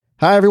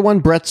Hi everyone,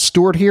 Brett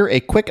Stewart here.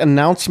 A quick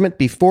announcement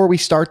before we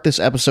start this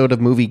episode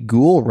of Movie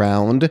Ghoul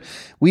Round.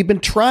 We've been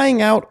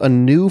trying out a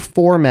new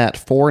format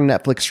for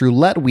Netflix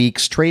Roulette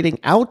Weeks, trading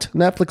out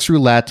Netflix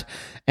Roulette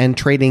and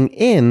trading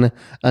in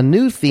a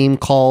new theme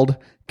called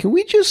Can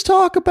We Just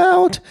Talk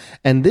About?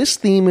 And this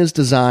theme is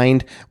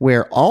designed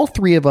where all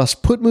three of us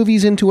put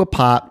movies into a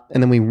pot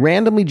and then we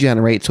randomly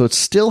generate, so it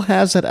still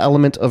has that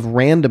element of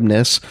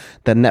randomness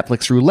that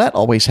Netflix Roulette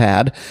always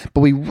had, but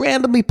we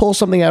randomly pull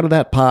something out of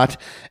that pot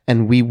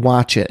and we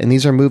watch it. And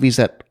these are movies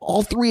that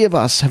all three of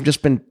us have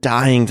just been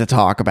dying to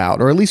talk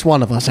about, or at least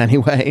one of us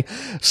anyway.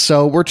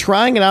 So we're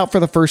trying it out for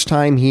the first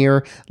time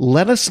here.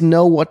 Let us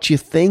know what you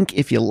think.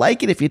 If you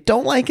like it, if you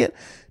don't like it,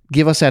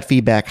 give us that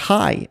feedback.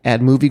 Hi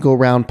at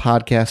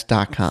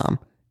moviegoroundpodcast.com.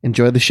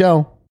 Enjoy the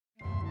show.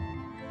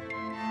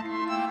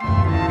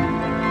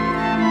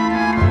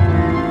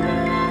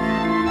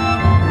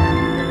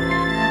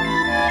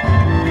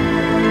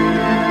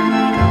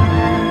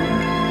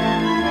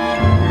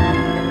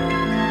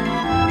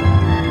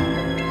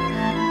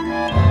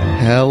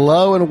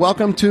 Hello and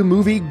welcome to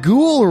Movie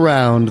Ghoul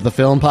Round, the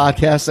film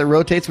podcast that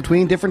rotates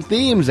between different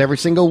themes every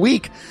single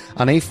week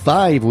on a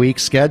 5-week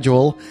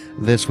schedule.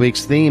 This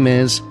week's theme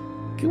is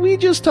Can We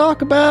Just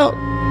Talk About?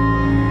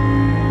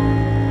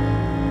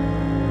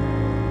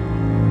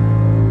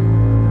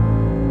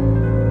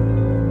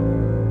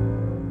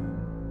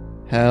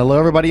 Hello,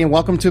 everybody, and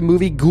welcome to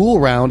Movie Ghoul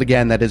Round.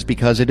 Again, that is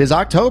because it is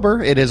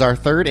October. It is our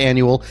third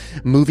annual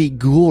Movie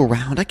Ghoul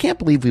Round. I can't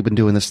believe we've been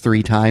doing this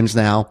 3 times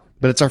now,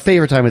 but it's our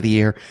favorite time of the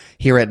year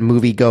here at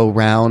Movie Go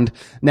Round.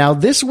 Now,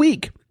 this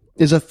week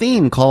is a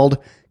theme called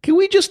Can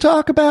We Just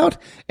Talk About?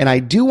 And I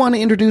do want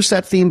to introduce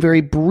that theme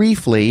very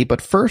briefly,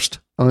 but first,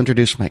 I'll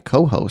introduce my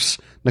co-host,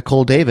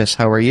 Nicole Davis.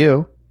 How are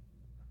you?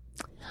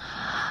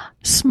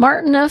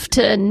 Smart enough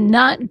to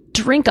not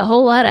drink a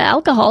whole lot of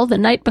alcohol the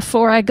night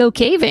before I go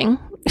caving.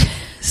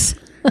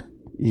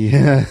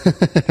 Yeah,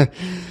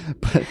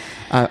 but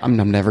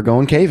I'm never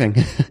going caving.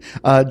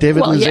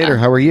 David Luzader, yeah.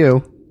 How are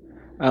you?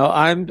 Oh,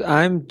 I'm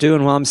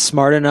doing well. I'm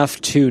smart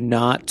enough to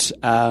not,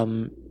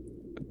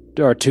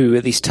 or to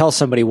at least tell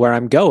somebody where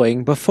I'm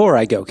going before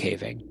I go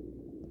caving.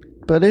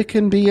 But it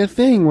can be a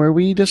thing where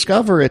we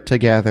discover it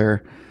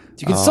together.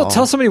 You can still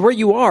tell somebody where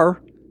you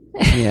are.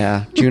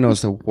 Yeah,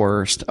 Juno's the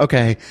worst.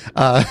 Okay,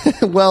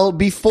 well,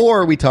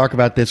 before we talk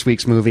about this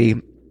week's movie,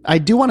 I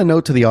do want to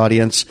note to the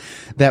audience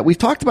that we've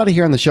talked about it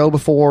here on the show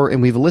before,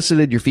 and we've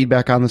elicited your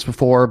feedback on this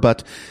before,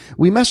 but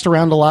we messed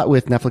around a lot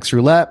with Netflix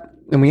Roulette,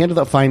 and we ended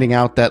up finding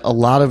out that a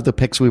lot of the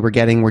picks we were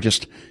getting were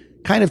just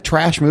kind of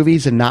trash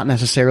movies and not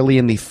necessarily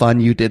in the fun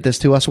you did this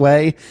to us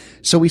way.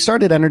 So we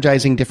started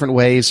energizing different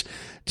ways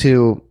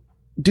to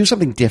do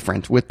something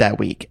different with that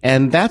week.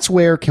 And that's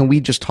where Can We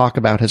Just Talk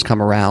About has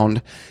come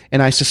around.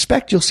 And I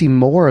suspect you'll see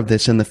more of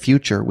this in the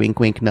future. Wink,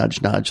 wink,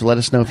 nudge, nudge. Let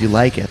us know if you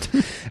like it.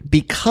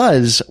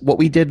 Because what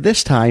we did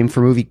this time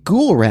for Movie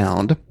Ghoul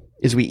Round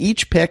is we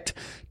each picked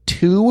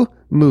 2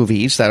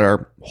 movies that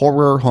are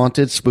horror,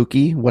 haunted,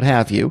 spooky, what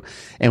have you.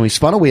 And we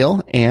spun a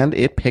wheel and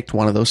it picked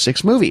one of those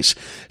 6 movies.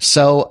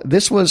 So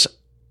this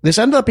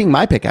ended up being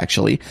my pick,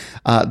 actually.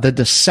 The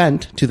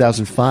Descent,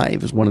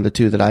 2005, is one of the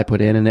 2 that I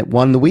put in, and it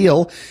won the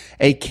wheel.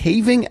 A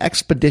caving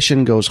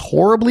expedition goes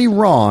horribly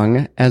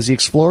wrong as the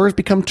explorers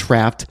become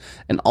trapped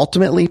and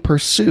ultimately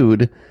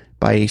pursued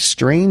by a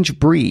strange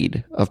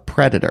breed of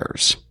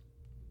predators.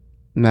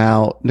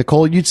 Now,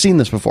 Nicole, you'd seen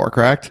this before,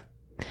 correct?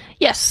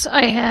 Yes,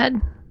 I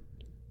had.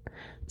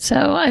 So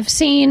I've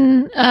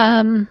seen,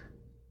 I'd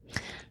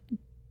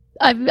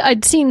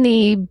seen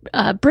the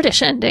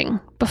British ending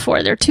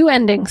before. There are 2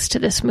 endings to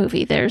this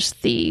movie. There's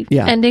the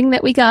ending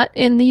that we got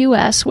in the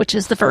US, which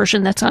is the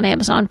version that's on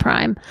Amazon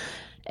Prime.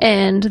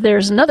 And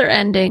there's another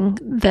ending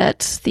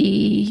that's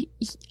the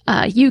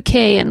UK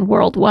and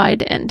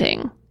worldwide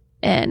ending,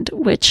 and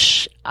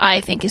which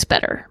I think is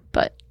better.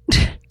 But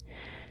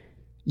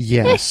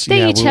yes,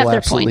 they each have we'll their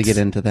absolutely points. get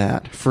into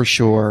that for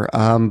sure.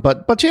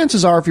 But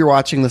chances are, if you're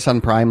watching this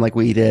on Prime like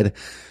we did,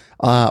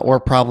 or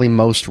probably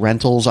most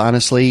rentals,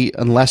 honestly,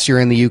 unless you're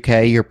in the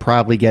UK, you're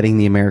probably getting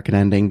the American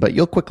ending, but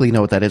you'll quickly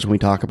know what that is when we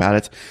talk about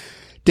it.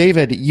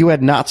 David, you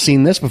had not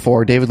seen this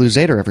before. David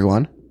Luzader,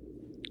 everyone.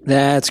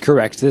 That's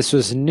correct. This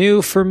was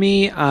new for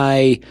me.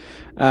 I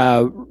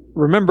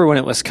remember when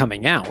it was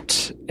coming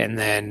out, and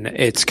then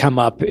it's come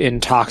up in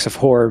talks of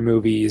horror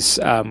movies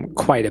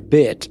quite a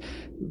bit,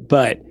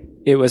 but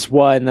it was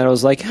one that I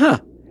was like,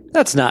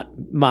 that's not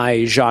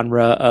my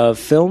genre of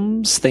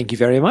films. Thank you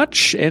very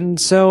much. And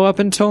so up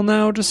until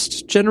now,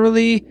 just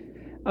generally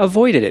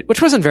avoided it,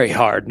 which wasn't very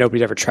hard.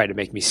 Nobody ever tried to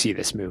make me see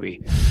this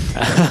movie.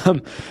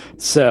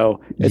 So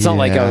it's not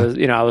like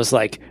I was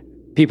like,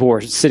 people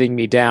were sitting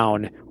me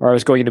down, or I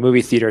was going into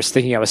movie theaters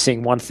thinking I was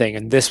seeing one thing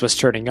and this was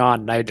turning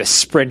on and I had to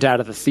sprint out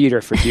of the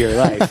theater for dear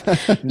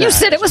life. You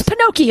said it was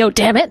Pinocchio,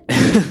 damn it.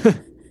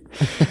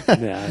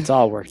 Yeah, it's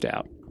all worked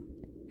out.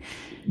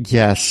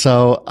 Yeah,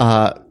 so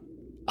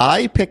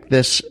I picked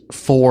this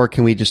for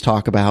Can We Just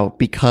Talk About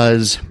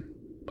because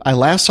I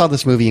last saw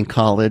this movie in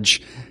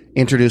college,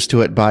 introduced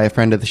to it by a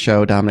friend of the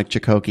show, Dominic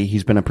Jacoki.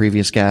 He's been a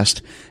previous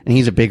guest, and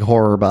he's a big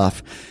horror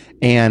buff.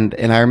 And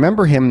I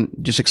remember him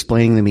just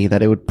explaining to me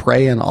that it would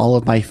prey on all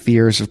of my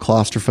fears of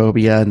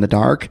claustrophobia in the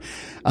dark.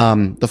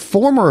 The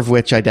former of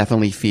which I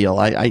definitely feel.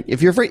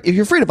 If you're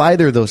afraid of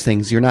either of those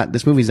things,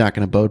 this movie's not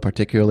going to bode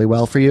particularly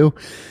well for you.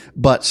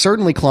 But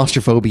certainly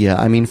claustrophobia.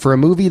 I mean, for a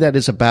movie that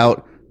is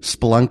about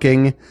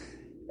spelunking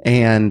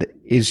and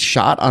is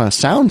shot on a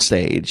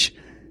soundstage,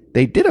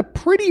 they did a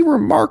pretty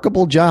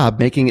remarkable job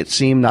making it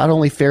seem not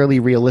only fairly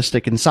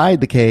realistic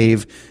inside the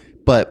cave,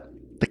 but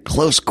the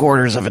close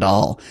quarters of it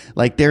all.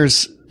 Like,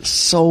 there's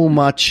so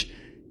much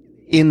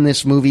in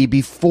this movie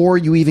before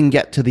you even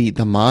get to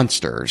the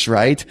monsters,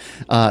 right?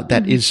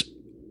 That is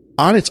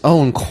on its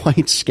own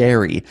quite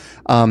scary.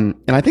 And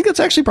I think that's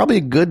actually probably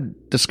a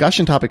good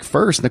discussion topic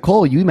first.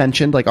 Nicole, you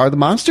mentioned, like, are the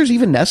monsters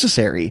even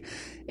necessary?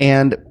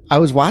 And I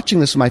was watching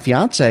this with my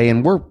fiance,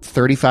 and we're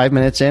 35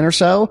 minutes in or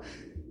so.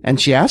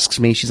 And she asks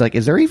me, she's like,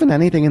 is there even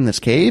anything in this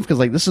cave? Because,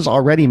 like, this is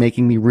already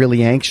making me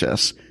really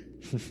anxious.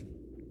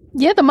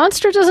 Yeah, the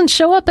monster doesn't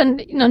show up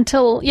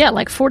until,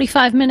 like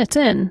 45 minutes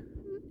in,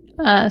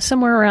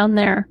 somewhere around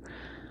there.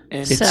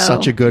 And it's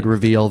such a good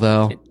reveal,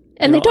 though.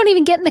 And they don't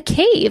even get in the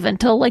cave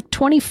until like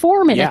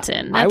 24 minutes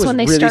in. That's when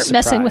they start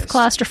messing with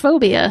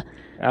claustrophobia.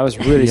 I was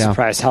really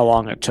surprised how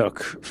long it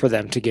took for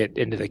them to get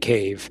into the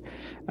cave.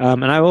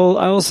 And I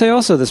will say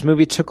also, this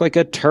movie took like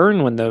a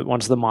turn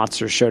once the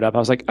monsters showed up. I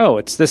was like, oh,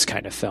 it's this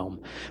kind of film.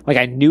 Like,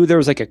 I knew there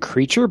was like a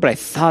creature, but I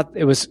thought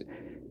it was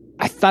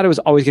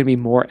always going to be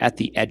more at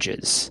the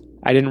edges.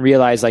 I didn't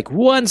realize, like,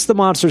 once the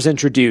monster's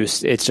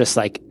introduced, it's just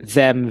like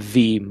them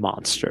v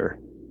monster.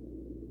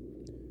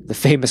 The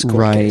famous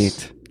court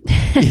case.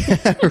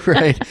 Yeah,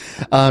 right.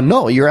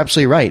 No, you're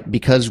absolutely right.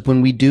 Because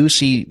when we do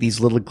see these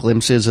little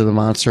glimpses of the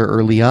monster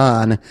early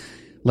on,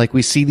 like,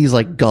 we see these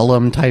like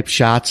Gollum type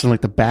shots in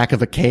like the back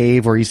of a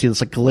cave, where you see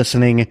this like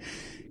glistening,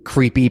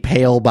 creepy,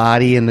 pale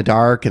body in the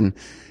dark, and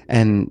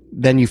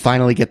then you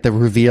finally get the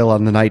reveal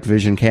on the night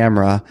vision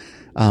camera.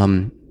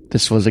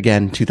 This was,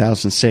 again,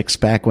 2006,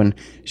 back when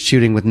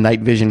shooting with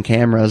night vision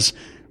cameras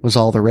was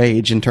all the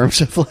rage in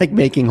terms of like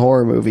making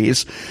horror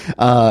movies.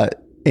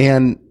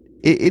 And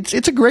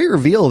it's a great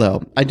reveal,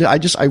 though.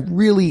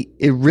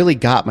 It really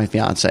got my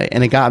fiance,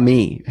 and it got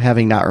me,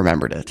 having not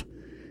remembered it.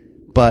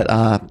 But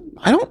I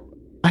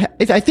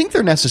think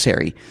they're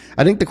necessary.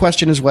 I think the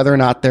question is whether or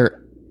not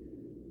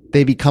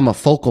they become a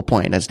focal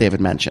point, as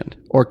David mentioned,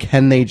 or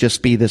can they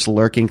just be this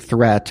lurking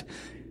threat,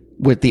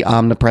 with the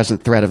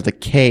omnipresent threat of the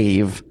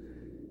cave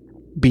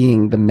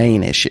being the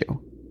main issue.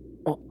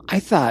 Well, I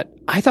thought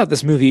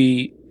this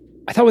movie,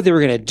 I thought what they were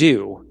going to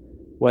do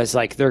was,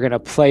 like, they're going to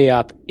play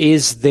up,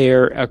 is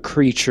there a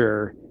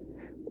creature,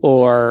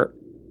 or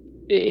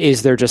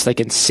is there just like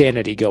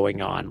insanity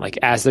going on? Like,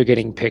 as they're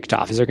getting picked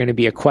off, is there going to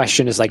be a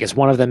question? Is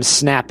one of them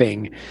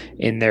snapping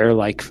in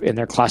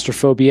their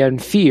claustrophobia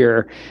and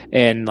fear,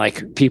 and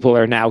like people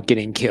are now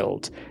getting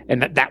killed?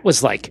 And that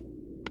was like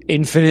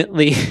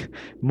infinitely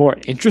more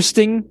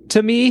interesting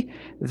to me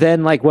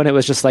than like when it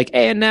was just like,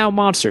 and now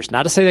monsters.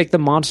 Not to say like the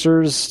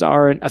monsters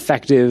aren't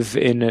effective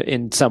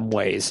in some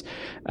ways,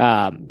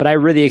 but I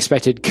really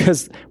expected,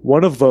 because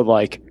one of the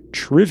like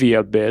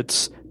trivia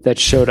bits that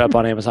showed up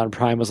on Amazon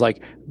Prime was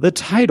like, the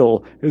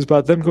title is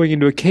about them going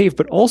into a cave,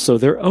 but also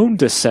their own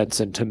descents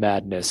into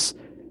madness.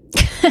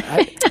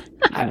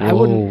 I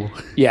wouldn't.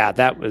 Yeah,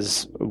 that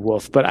was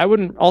woof. But I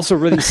wouldn't also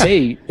really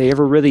say they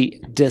ever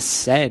really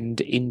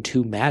descend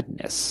into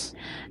madness.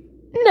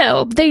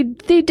 No, they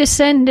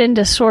descend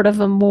into sort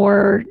of a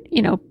more,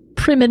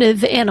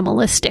 primitive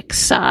animalistic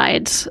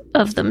sides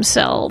of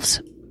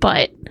themselves.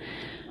 But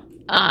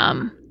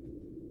I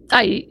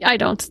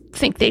don't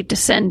think they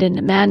descend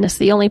into madness.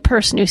 The only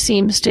person who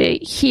seems to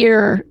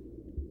hear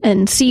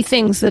and see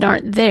things that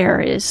aren't there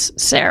is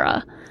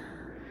Sarah.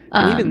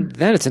 Even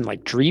then, it's in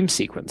like dream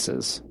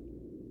sequences.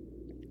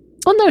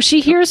 Well, no, she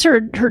hears her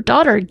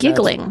daughter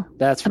giggling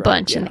that's a right,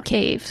 bunch yeah. in the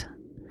cave.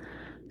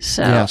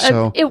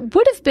 So it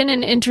would have been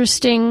an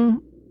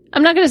interesting...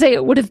 I'm not going to say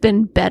it would have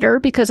been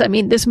better, because,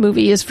 this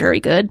movie is very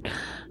good.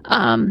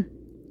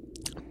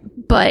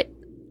 But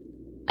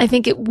I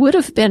think it would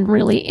have been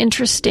really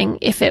interesting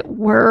if it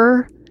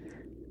were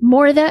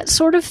more that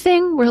sort of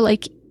thing, where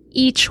like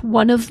each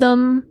one of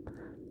them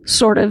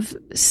sort of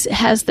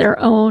has their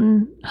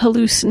own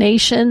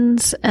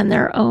hallucinations and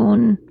their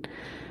own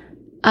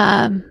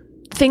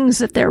things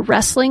that they're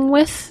wrestling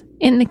with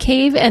in the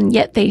cave, and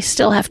yet they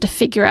still have to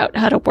figure out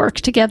how to work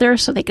together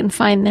so they can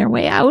find their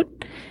way out,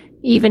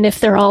 even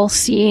if they're all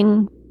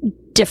seeing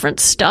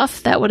different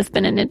stuff. That would have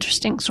been an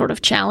interesting sort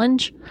of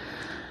challenge.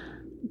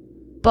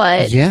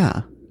 But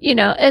yeah,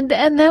 and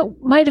that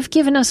might have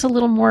given us a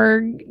little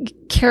more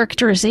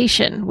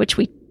characterization, which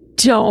we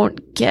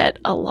don't get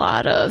a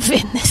lot of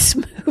in this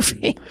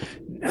movie.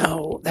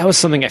 No, that was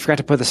something I forgot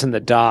to put this in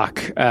the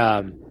doc.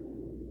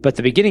 But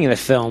the beginning of the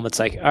film, it's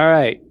like, all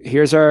right,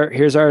 here's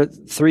our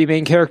 3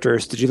 main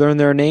characters. Did you learn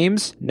their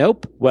names?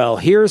 Nope. Well,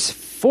 here's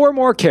 4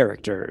 more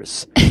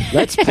characters.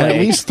 Let's play.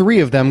 At least 3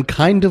 of them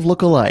kind of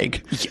look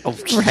alike.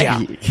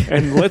 Yeah.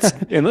 And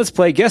let's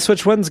play guess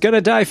which one's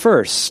gonna die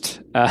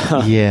first.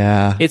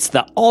 Yeah. It's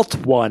the alt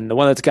one, the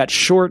one that's got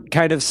short,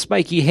 kind of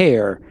spiky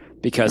hair,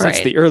 because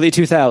it's the early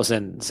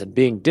 2000s, and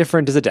being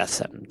different is a death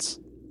sentence.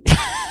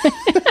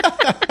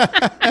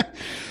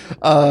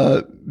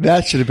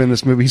 That should have been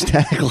this movie's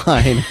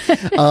tagline.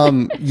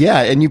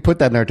 Yeah, and you put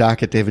that in our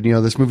docket, David. You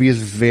know, this movie is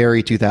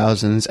very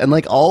 2000s, and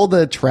like all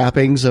the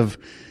trappings of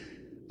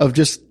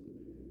just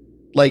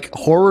like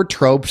horror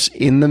tropes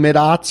in the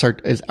mid-aughts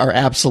are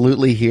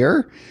absolutely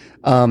here.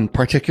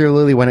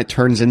 Particularly when it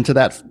turns into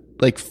that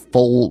like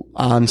full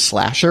on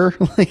slasher,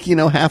 like, you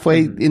know,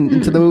 halfway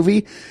into the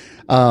movie.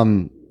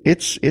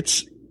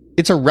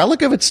 It's a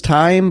relic of its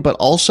time, but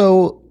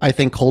also I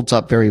think holds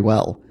up very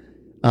well.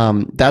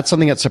 That's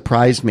something that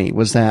surprised me,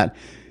 was that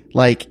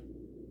like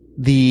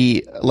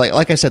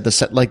I said, the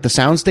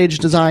soundstage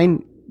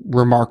design,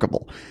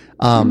 remarkable.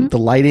 The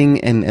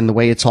lighting and the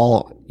way it's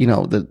all, you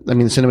know, the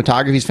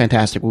cinematography is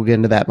fantastic. We'll get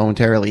into that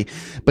momentarily,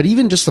 but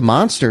even just the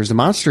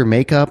monster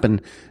makeup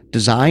and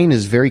design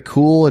is very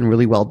cool and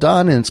really well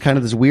done. And it's kind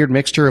of this weird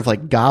mixture of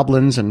like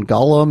goblins and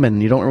Gollum,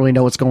 and you don't really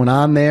know what's going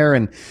on there.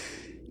 And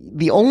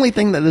the only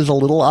thing that is a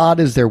little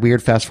odd is their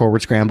weird fast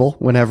forward scramble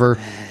whenever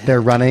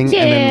they're running.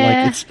 Yeah. And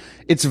then like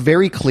it's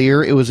very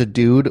clear it was a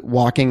dude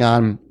walking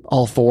on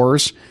all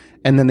fours,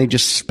 and then they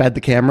just sped the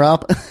camera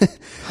up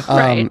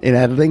in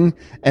editing,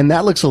 and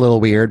that looks a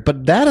little weird.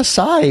 But that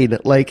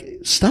aside, like,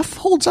 stuff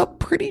holds up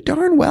pretty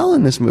darn well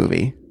in this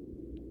movie.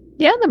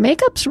 Yeah, the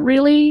makeup's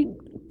really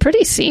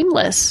pretty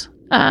seamless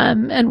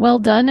and well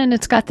done, and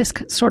it's got this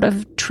sort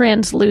of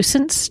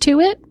translucence to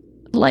it,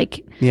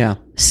 like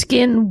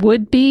skin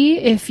would be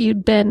if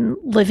you'd been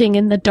living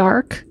in the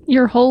dark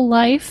your whole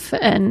life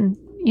and,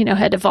 you know,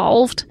 had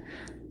evolved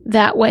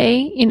that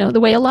way, you know, the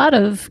way a lot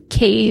of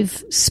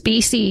cave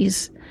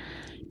species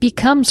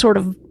become sort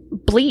of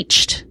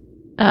bleached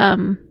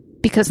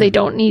because they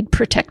don't need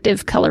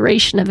protective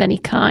coloration of any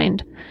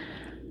kind.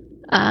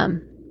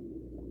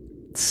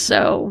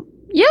 So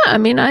yeah, I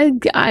mean,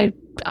 I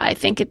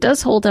think it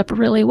does hold up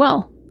really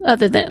well,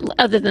 other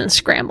than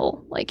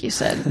Scramble, like you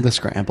said. The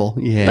Scramble,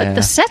 yeah. But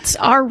the sets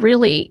are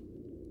really,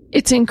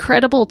 it's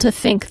incredible to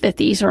think that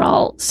these are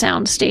all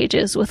sound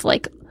stages with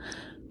like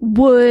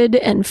wood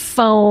and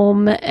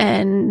foam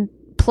and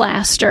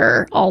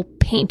plaster all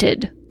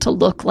painted to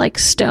look like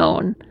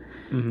stone.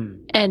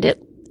 And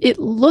it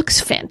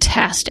looks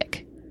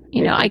fantastic.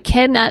 You know, I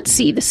cannot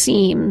see the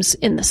seams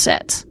in the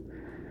sets.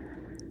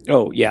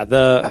 Oh yeah,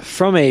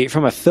 from a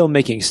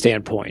filmmaking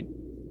standpoint,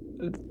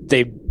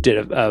 they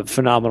did a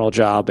phenomenal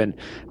job, and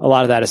a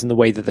lot of that is in the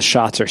way that the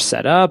shots are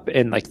set up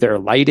and like their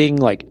lighting,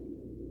 like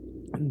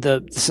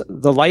the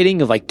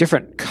lighting of like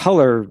different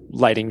color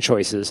lighting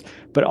choices,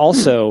 but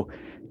also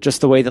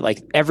just the way that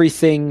like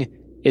everything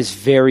is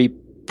very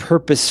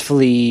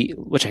purposefully,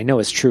 which I know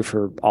is true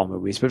for all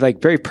movies, but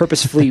like very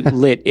purposefully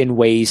lit in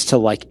ways to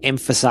like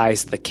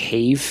emphasize the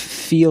cave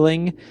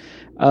feeling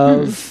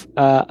of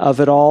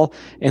it all.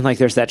 And like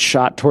there's that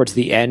shot towards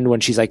the end when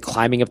she's like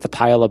climbing up the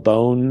pile of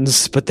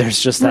bones, but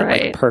there's just that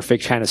like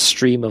perfect kind of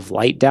stream of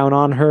light down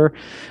on her.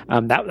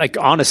 That, like,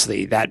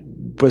 honestly, that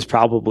was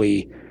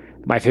probably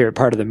my favorite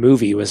part of the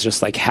movie, was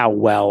just like how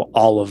well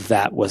all of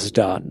that was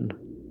done.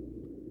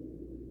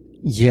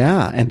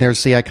 Yeah, and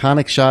there's the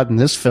iconic shot in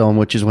this film,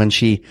 which is when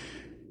she,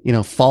 you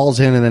know, falls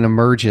in and then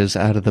emerges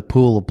out of the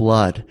pool of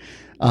blood.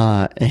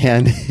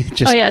 And it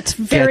just it's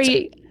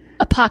very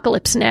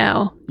Apocalypse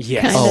Now.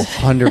 Yes. Oh,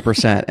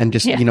 100%. And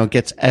just, you know,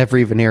 gets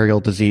every venereal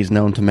disease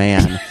known to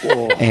man.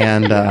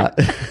 And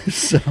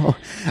so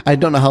I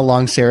don't know how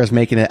long Sarah's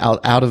making it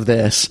out of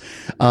this.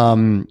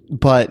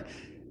 But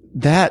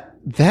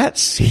that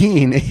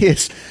scene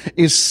is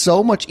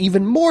so much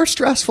even more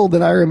stressful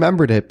than I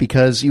remembered it,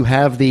 because you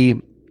have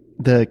the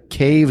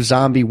cave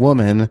zombie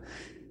woman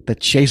that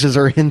chases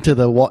her into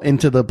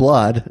the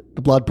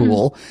blood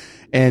pool,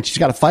 and she's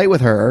got to fight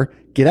with her,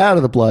 get out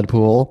of the blood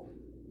pool,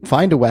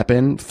 find a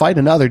weapon, fight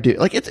another dude.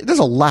 Like, there's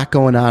a lot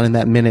going on in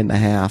that minute and a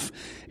half,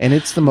 and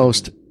it's the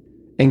most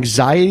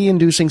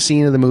anxiety-inducing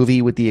scene of the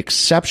movie, with the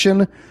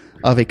exception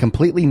of a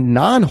completely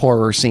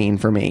non-horror scene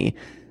for me,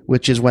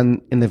 which is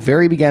when in the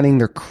very beginning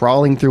they're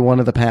crawling through one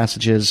of the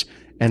passages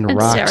and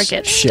rocks Sarah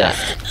gets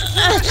shift.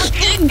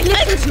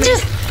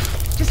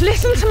 Just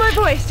listen to my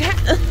voice.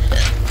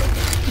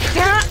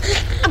 Sarah,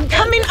 I'm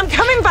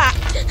coming back.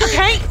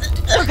 Okay?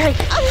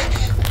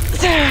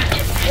 Sarah,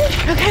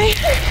 okay?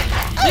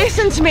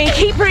 Listen to me.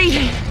 Keep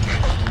breathing.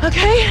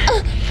 Okay?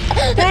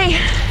 Hey.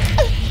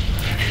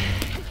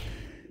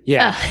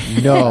 Yeah.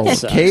 No.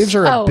 Caves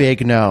are a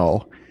big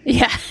no.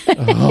 Yeah.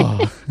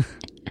 Oh.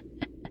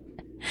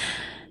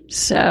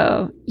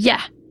 So,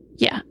 yeah.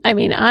 I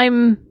mean,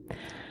 I'm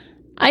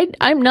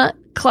not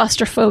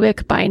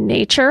claustrophobic by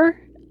nature.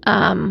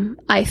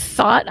 I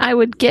thought I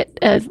would get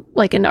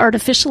an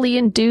artificially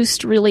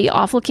induced, really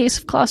awful case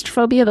of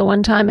claustrophobia the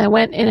one time I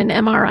went in an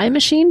MRI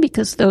machine,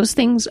 because those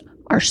things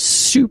are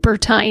super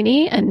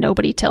tiny and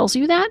nobody tells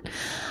you that.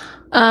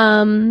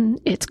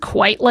 It's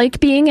quite like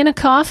being in a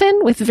coffin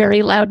with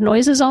very loud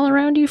noises all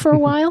around you for a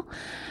while.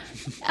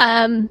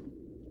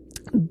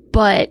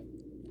 But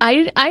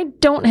I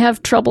don't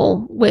have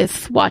trouble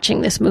with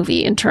watching this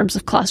movie in terms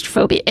of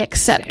claustrophobia,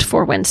 except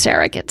for when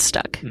Sarah gets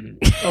stuck.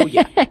 Oh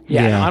yeah.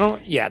 I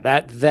don't. Yeah,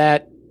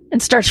 that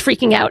and starts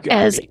freaking out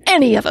as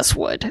any of us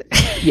would.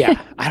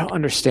 Yeah, I don't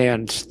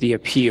understand the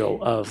appeal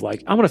of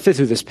like, I'm going to fit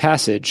through this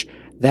passage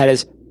that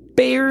is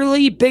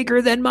barely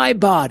bigger than my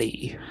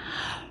body.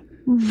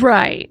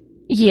 Right.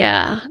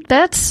 Yeah.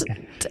 That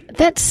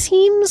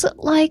seems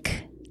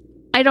like,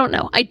 I don't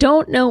know. I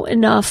don't know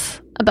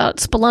enough about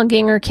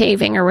spelunking or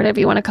caving or whatever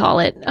you want to call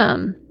it,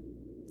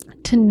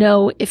 to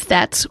know if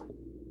that's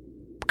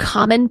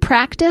common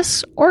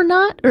practice or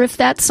not, or if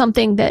that's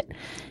something that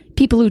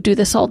people who do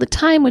this all the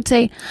time would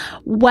say,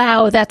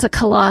 wow, that's a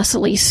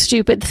colossally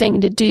stupid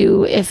thing to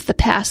do. If the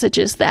passage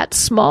is that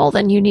small,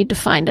 then you need to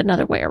find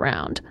another way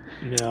around.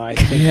 No, I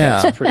think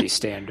that's pretty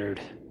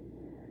standard.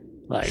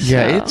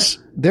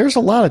 There's a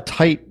lot of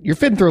tight, you're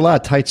fitting through a lot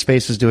of tight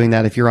spaces doing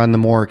that if you're on the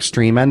more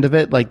extreme end of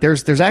it. Like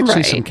there's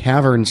actually some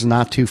caverns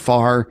not too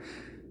far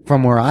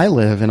from where I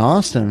live in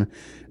Austin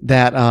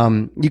that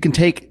you can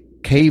take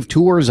cave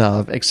tours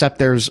of, except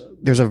there's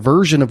a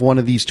version of one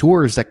of these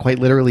tours that quite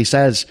literally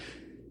says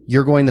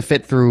you're going to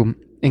fit through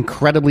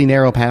incredibly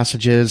narrow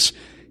passages.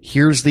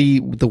 Here's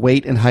the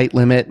weight and height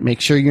limit. Make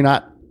sure you're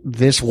not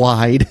this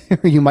wide.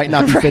 You might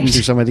not be fitting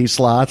through some of these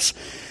slots.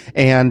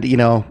 And,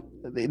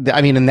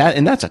 I mean,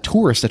 and that's a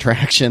tourist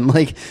attraction.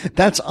 Like,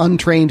 that's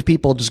untrained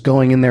people just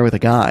going in there with a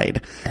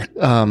guide.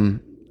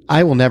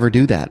 I will never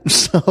do that.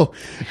 So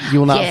you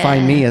will not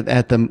find me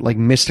at the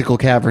Mystical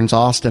Caverns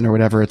Austin or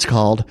whatever it's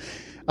called.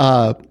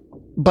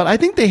 But I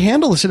think they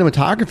handle the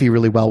cinematography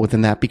really well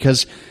within that,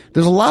 because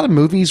there's a lot of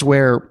movies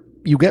where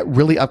you get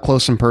really up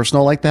close and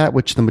personal like that,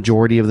 which the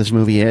majority of this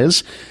movie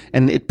is.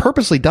 And it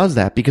purposely does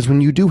that, because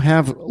when you do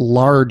have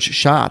large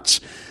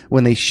shots,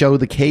 when they show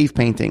the cave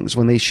paintings,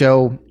 when they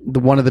show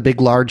one of the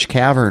big large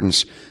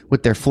caverns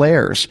with their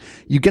flares,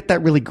 you get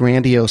that really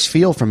grandiose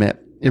feel from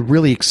it. It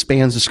really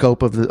expands the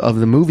scope of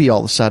the movie all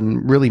of a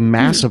sudden, really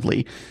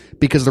massively,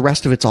 because the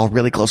rest of it's all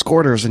really close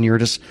quarters and you're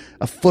just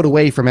a foot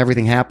away from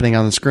everything happening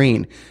on the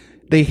screen.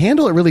 They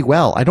handle it really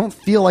well. I don't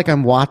feel like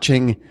I'm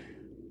watching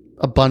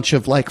a bunch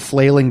of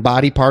flailing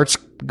body parts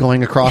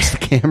going across the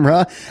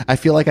camera. I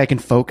feel like I can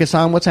focus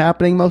on what's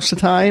happening most of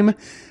the time.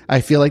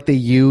 I feel like they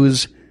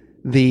use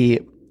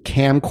the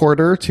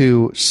camcorder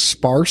to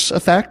sparse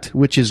effect,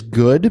 which is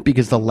good,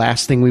 because the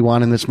last thing we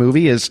want in this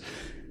movie is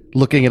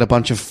looking at a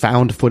bunch of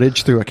found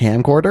footage through a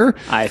camcorder.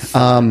 I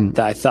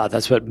thought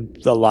that's what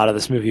a lot of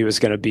this movie was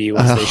going to be,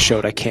 was they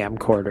showed a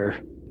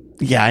camcorder.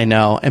 Yeah, I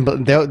know.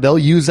 But they'll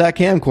use that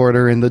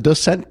camcorder in The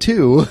Descent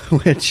 2,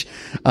 which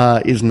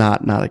is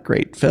not a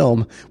great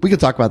film. We could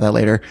talk about that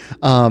later.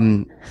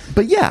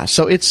 But yeah,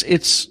 so it's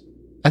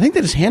I think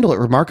they just handle it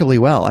remarkably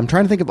well. I'm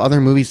trying to think of other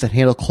movies that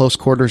handle close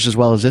quarters as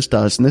well as this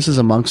does, and this is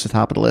amongst the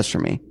top of the list for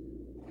me.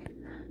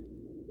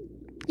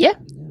 Yeah.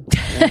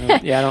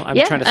 I'm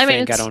trying to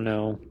think. I don't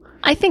know.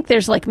 I think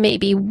there's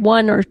maybe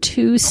one or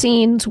two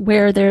scenes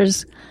where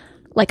there's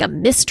a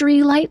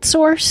mystery light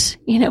source,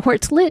 where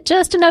it's lit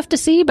just enough to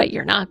see, but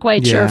you're not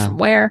quite sure from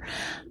where.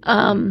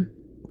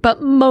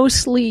 But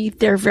mostly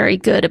they're very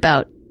good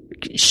about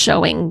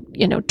showing,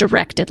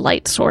 directed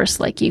light source.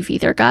 Like, you've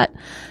either got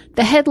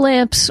the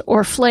headlamps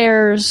or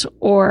flares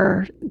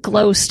or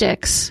glow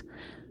sticks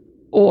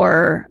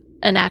or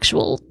an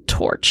actual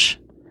torch.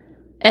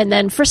 And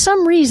then for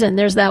some reason,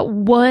 there's that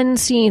one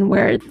scene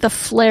where the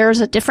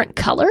flare's a different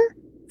color.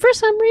 For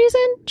some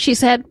reason,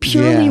 she's had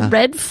purely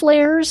red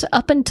flares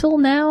up until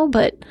now,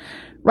 but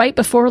right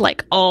before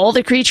all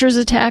the creatures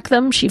attack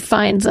them, she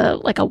finds a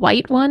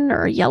white one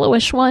or a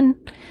yellowish one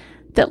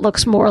that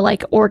looks more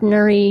like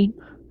ordinary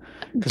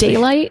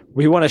daylight.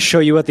 We want to show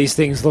you what these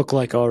things look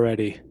like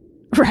already.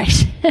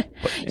 Right.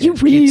 You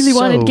really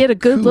want to get a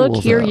good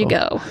look? Here you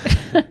go.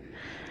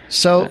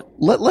 So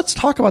let's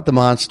talk about the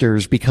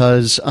monsters,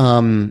 because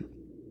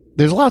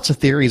there's lots of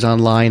theories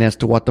online as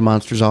to what the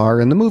monsters are,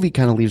 and the movie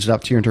kind of leaves it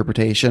up to your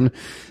interpretation.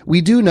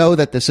 We do know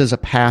that this is a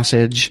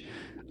passage.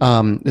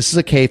 This is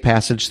a cave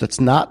passage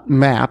that's not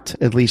mapped,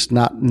 at least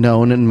not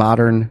known in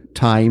modern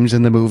times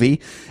in the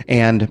movie,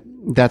 and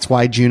that's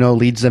why Juno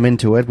leads them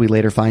into it. We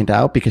later find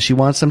out, because she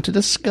wants them to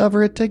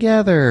discover it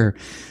together,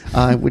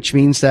 which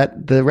means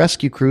that the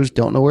rescue crews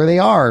don't know where they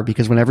are,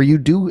 because whenever you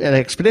do an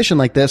expedition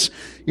like this,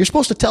 you're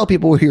supposed to tell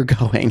people where you're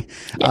going.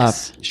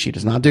 Yes. She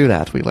does not do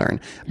that, we learn.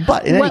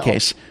 But in any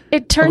case...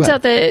 It turns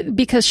out that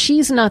because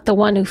she's not the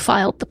one who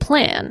filed the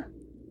plan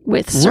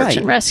with Search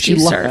and Rescue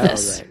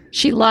Service.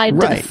 She lied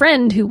to the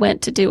friend who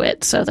went to do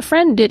it, so the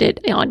friend did it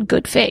on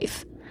good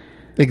faith.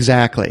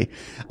 Exactly.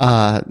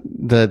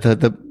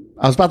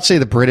 I was about to say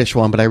the British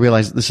one, but I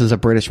realized this is a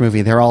British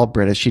movie. They're all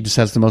British. She just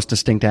has the most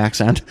distinct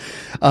accent.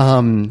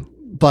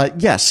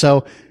 But yes,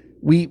 so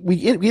we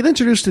get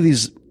introduced to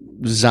these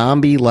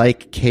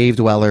zombie-like cave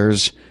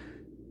dwellers,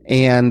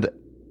 and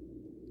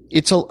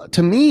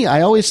to me,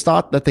 I always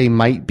thought that they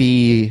might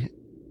be,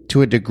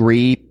 to a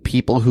degree,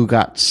 people who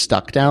got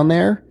stuck down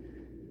there,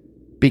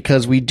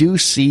 because we do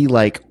see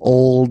like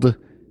old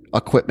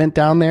equipment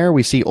down there.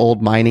 We see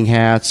old mining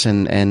hats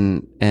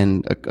and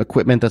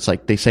equipment that's,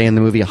 like they say in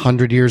the movie,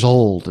 100 years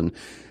old, and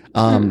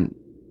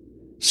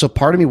so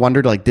part of me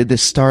wondered, like, did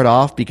this start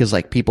off because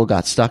like people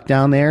got stuck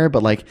down there?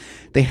 But like,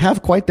 they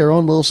have quite their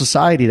own little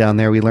society down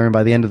there. We learn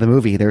by the end of the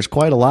movie. There's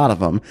quite a lot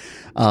of them.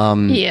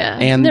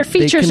 And their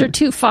features are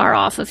too far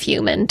off of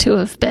human to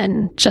have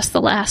been just the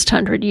last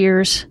 100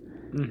 years.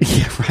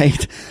 Yeah,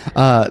 right.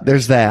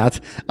 There's that.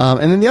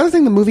 And then the other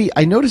thing, the movie,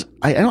 I noticed,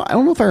 I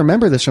don't know if I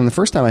remember this from the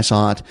first time I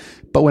saw it,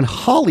 but when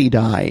Holly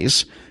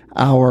dies,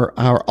 our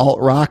alt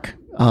rock,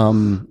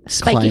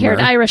 spiky haired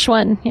Irish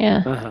one.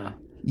 Yeah. Uh-huh.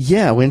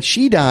 Yeah, when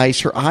she dies,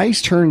 her eyes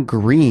turn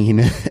green,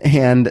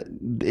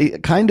 and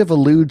it kind of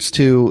alludes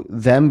to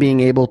them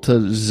being able to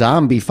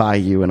zombify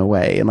you in a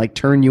way and like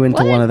turn you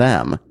into one of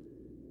them.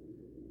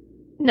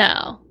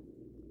 No.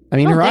 I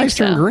mean, her eyes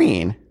turn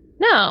green.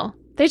 No,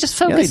 they just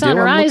focus on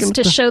her eyes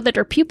to show that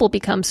her pupil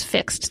becomes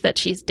fixed, that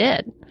she's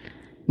dead.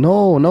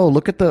 No,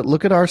 look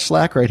at our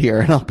Slack right here,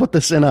 and I'll put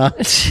this in I'll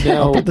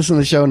put this in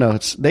the show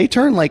notes. They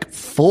turn like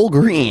full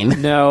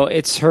green. No,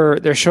 it's her.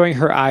 They're showing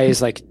her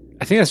eyes like,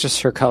 I think that's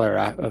just her color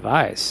of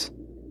eyes,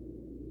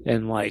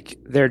 and like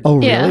they're. Oh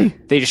really? Yeah.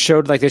 They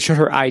showed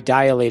her eye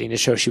dilating to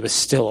show she was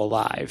still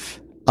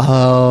alive.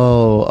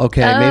 Oh,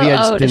 okay. Maybe I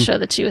just to show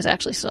that she was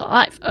actually still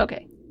alive.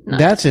 Okay,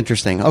 that's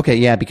interesting. Okay,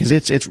 yeah, because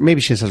it's maybe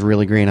she just has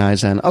really green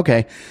eyes. Then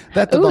okay,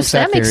 that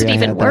makes it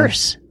even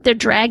worse. They're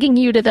dragging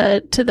you to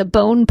the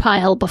bone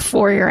pile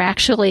before you're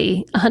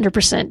actually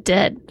 100%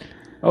 dead.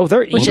 Oh,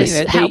 they're eating which is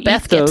it. how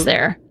Beth gets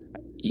there.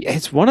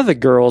 It's one of the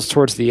girls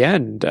towards the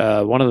end.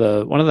 One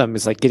of them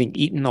is like getting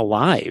eaten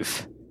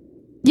alive.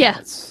 Yeah,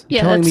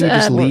 telling me you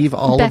just leave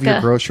all Becca. Of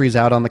your groceries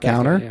out on the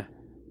counter. Yeah.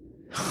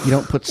 You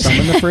don't put some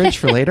in the fridge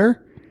for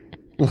later.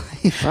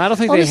 I don't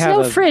think they have.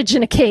 There's no fridge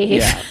in a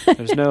cave. Yeah,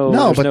 there's no.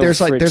 No, but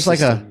there's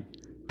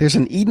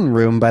an eaten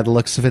room by the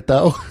looks of it,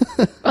 though.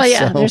 Oh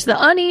yeah, there's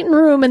the uneaten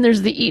room and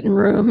there's the eaten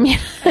room.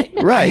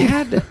 Right.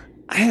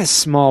 I had a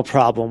small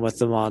problem with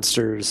the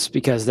monsters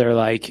because they're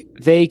like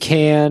they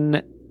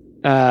can.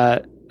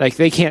 Like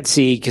they can't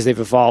see because they've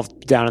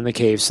evolved down in the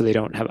cave, so they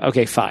don't have.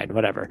 Okay, fine,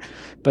 whatever.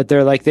 But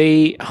they're like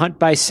they hunt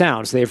by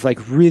sound, so they have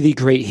like really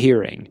great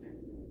hearing,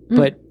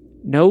 but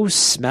no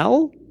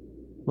smell.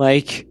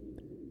 Like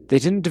they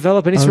didn't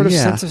develop any sort of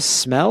sense of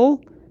smell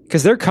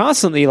because they're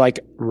constantly like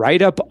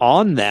right up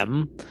on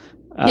them,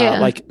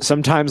 like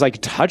sometimes like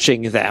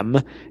touching them,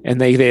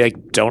 and they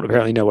like don't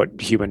apparently know what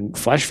human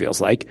flesh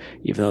feels like,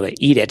 even though they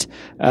eat it.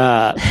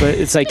 But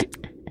it's like.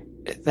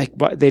 Like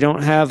they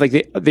don't have like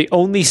the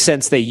only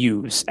sense they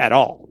use at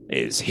all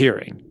is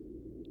hearing.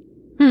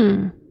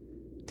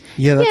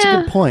 Yeah, that's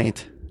a good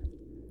point.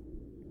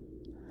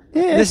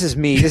 Yeah. This is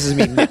me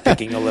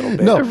nitpicking a little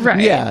bit. No, right.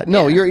 Yeah,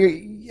 no, you're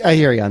I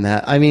hear you on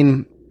that. I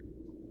mean,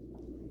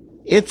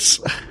 it's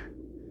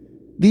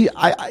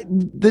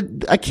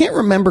I can't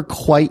remember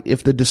quite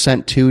if The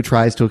Descent 2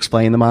 tries to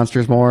explain the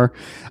monsters more.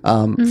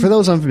 For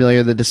those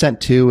unfamiliar, The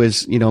Descent 2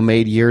 is,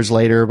 made years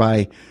later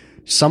by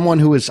someone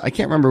who was, I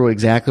can't remember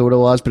exactly what it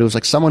was, but it was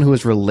like someone who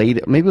was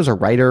related, maybe it was a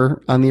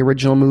writer on the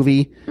original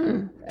movie,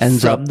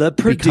 ends up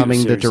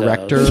becoming the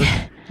director.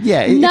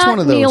 Yeah, it's one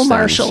of those Neil things.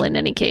 Marshall in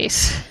any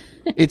case.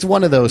 It's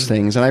one of those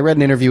things. And I read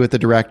an interview with the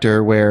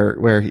director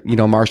where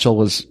Marshall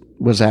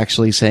was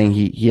actually saying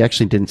he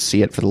actually didn't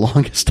see it for the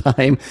longest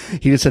time.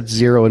 He just had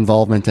zero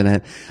involvement in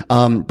it.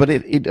 But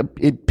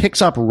it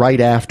picks up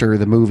right after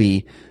the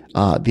movie,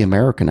 the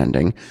American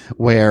ending,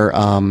 where,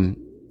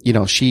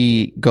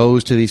 she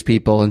goes to these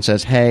people and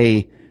says,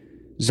 "Hey,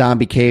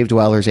 zombie cave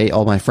dwellers ate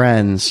all my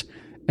friends."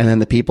 And then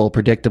the people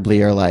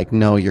predictably are like,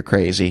 "No, you're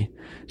crazy."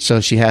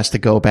 So she has to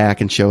go back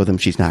and show them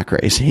she's not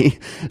crazy.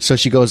 So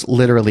she goes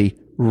literally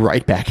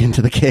right back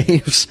into the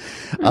caves.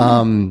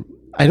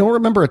 I don't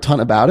remember a ton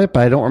about it,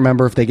 but I don't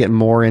remember if they get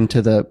more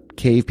into the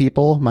cave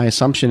people. My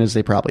assumption is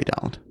they probably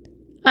don't.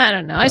 I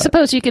don't know. I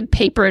suppose you could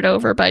paper it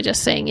over by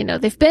just saying,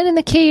 they've been in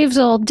the caves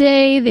all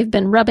day. They've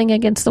been rubbing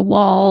against the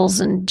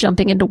walls and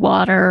jumping into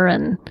water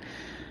and,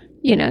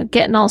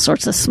 getting all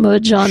sorts of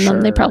smudge on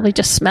them. They probably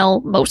just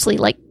smell mostly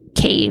like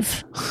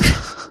cave.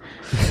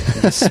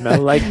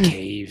 Smell like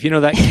cave.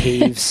 That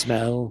cave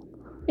smell.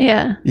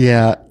 Yeah.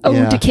 Yeah.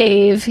 Ode to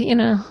cave,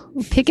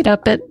 pick it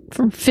up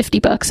from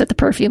 $50 at the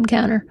perfume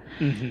counter.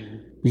 Mm-hmm.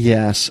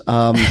 Yes.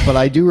 But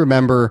I do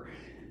remember,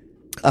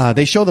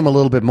 they show them a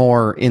little bit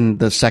more in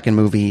the second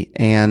movie,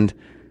 and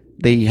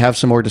they have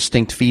some more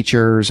distinct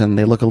features, and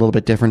they look a little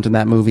bit different in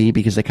that movie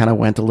because they kind of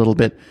went a little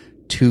bit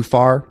too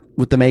far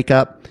with the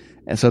makeup,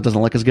 and so it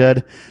doesn't look as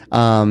good.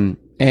 And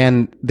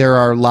And there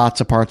are lots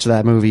of parts of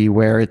that movie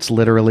where it's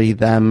literally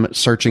them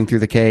searching through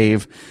the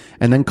cave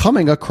and then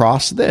coming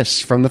across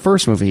this from the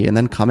first movie and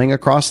then coming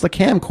across the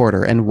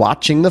camcorder and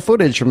watching the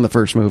footage from the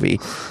first movie.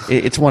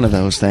 It's one of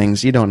those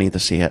things. You don't need to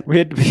see it. We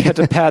had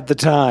to pad the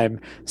time,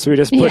 so we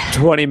just put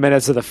 20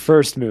 minutes of the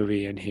first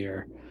movie in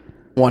here.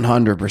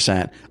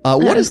 100%.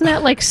 Isn't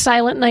that like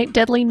Silent Night,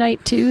 Deadly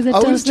Night 2 that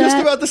does that? I was just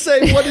about to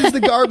say, what is the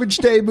Garbage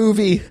Day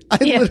movie? I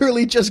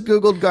literally just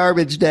Googled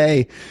Garbage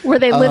Day. Where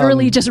they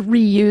literally just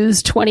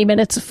reused 20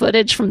 minutes of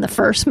footage from the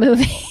first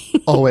movie.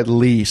 Oh, at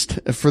least.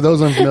 For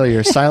those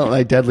unfamiliar, Silent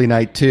Night, Deadly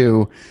Night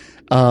 2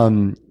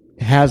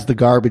 has the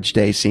Garbage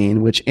Day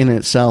scene, which in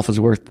itself is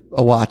worth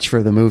a watch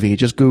for the movie.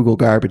 Just Google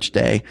Garbage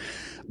Day.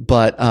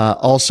 But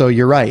also,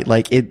 you're right.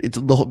 Like it's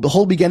the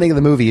whole beginning of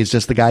the movie is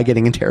just the guy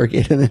getting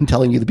interrogated and then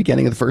telling you the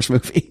beginning of the first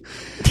movie.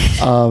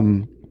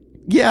 But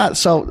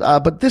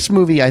this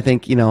movie, I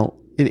think,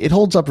 it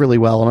holds up really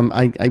well, and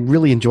I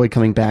really enjoyed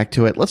coming back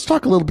to it. Let's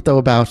talk a little bit though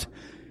about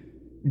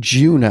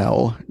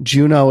Juno.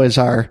 Juno is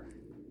our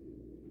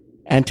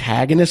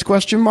antagonist ?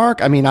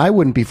 I mean, I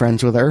wouldn't be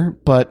friends with her,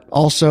 but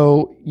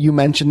also you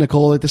mentioned,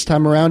 Nicole, that this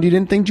time around you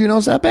didn't think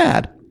Juno's that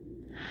bad.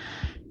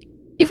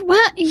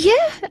 Well,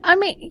 yeah. I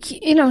mean,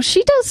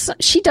 she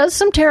does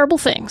some terrible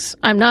things.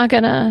 I'm not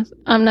gonna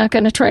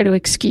try to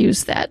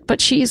excuse that, but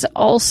she's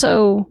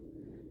also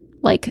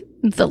like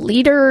the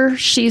leader.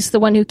 She's the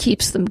one who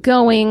keeps them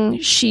going.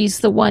 She's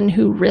the one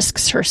who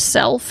risks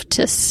herself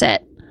to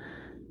set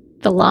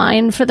the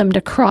line for them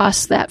to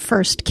cross that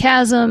first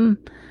chasm.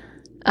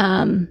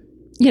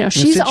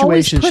 She's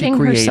always putting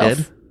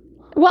herself.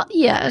 Well,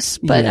 yes,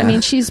 but I mean,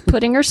 she's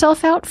putting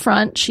herself out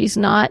front. She's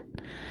not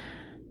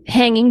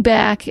hanging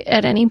back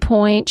at any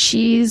point.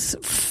 She's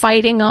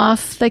fighting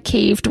off the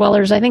cave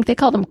dwellers. I think they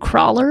call them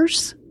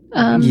crawlers.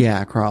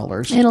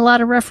 Crawlers. In a lot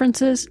of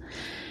references.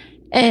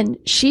 And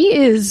she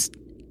is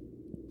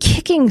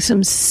kicking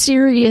some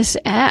serious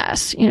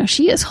ass.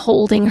 She is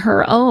holding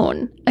her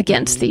own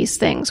against these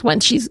things when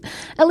she's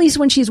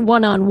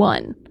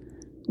one-on-one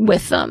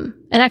with them.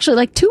 And actually,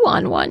 like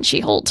 2-on-1,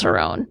 she holds her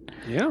own.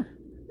 Yeah.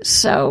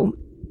 So,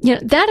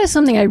 that is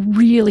something I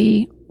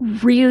really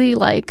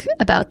like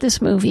about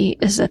this movie,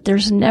 is that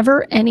there's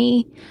never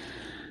any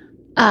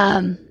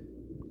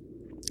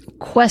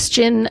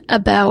question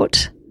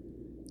about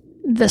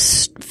the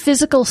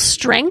physical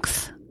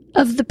strength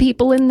of the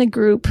people in the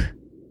group,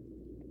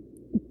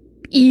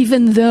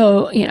 even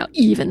though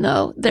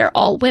they're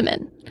all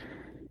women.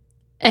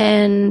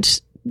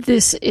 And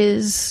this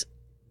is,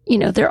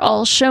 they're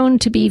all shown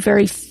to be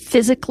very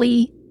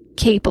physically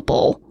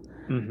capable.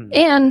 Mm-hmm.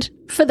 And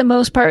for the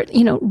most part,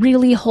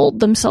 really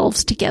hold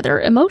themselves together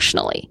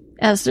emotionally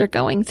as they're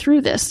going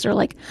through this. They're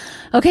like,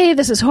 okay,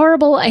 this is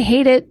horrible. I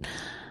hate it.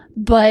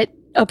 But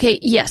okay,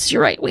 yes,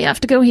 you're right. We have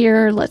to go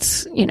here.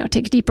 Let's,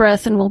 take a deep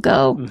breath and we'll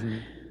go. Mm-hmm.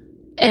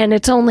 And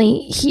it's only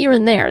here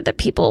and there that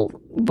people,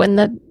 when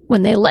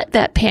they let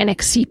that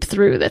panic seep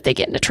through, that they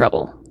get into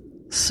trouble.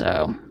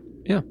 So.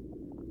 Yeah.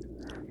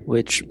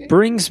 Which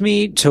brings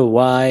me to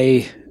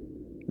why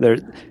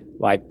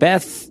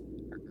Beth,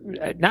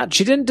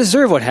 she didn't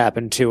deserve what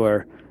happened to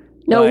her.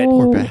 No.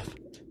 Poor Beth.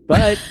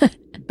 But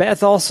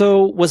Beth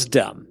also was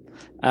dumb.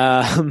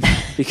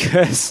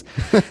 Because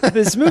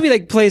this movie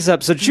plays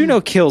up. So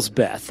Juno kills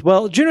Beth.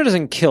 Well, Juno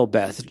doesn't kill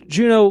Beth.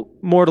 Juno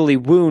mortally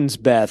wounds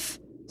Beth.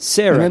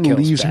 Sarah and then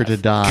kills leaves Beth. her to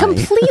die.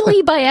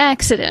 Completely by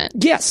accident.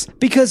 Yes,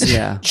 because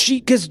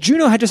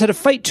Juno had just had to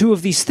fight two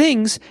of these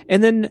things,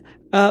 and then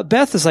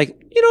Beth is like,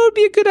 it'd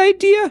be a good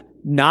idea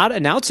not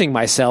announcing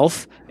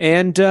myself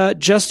and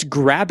just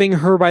grabbing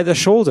her by the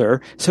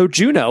shoulder. So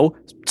Juno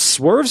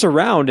swerves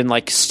around and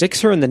sticks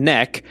her in the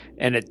neck,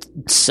 and it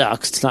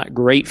sucks. It's not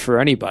great for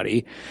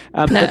anybody.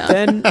 But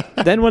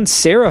then when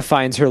Sarah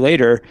finds her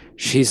later,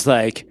 she's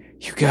like,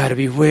 "You got to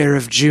beware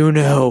of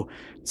Juno."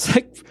 It's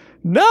like,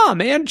 nah,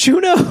 man,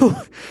 Juno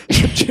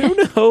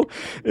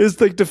is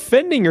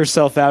defending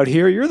herself out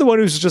here. You're the one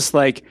who's just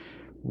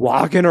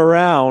walking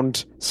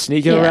around,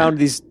 sneaking around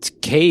these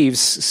caves,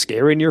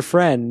 scaring your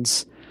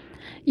friends.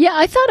 Yeah,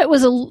 I thought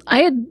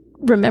I had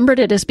remembered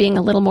it as being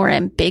a little more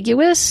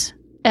ambiguous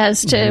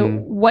as to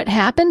what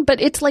happened, but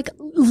it's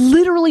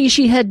literally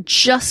she had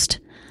just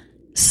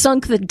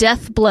sunk the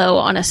death blow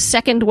on a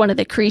second one of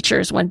the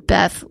creatures when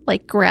Beth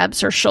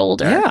grabs her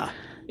shoulder. Yeah.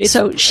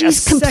 So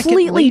she's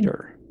completely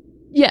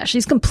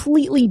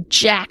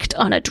jacked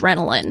on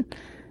adrenaline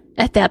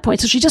at that point.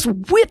 So she just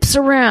whips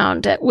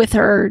around with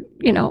her,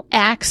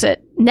 axe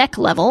at neck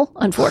level,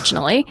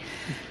 unfortunately,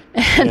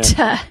 and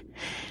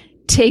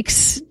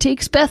takes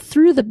Beth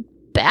through the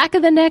back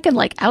of the neck and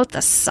out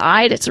the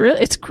side. It's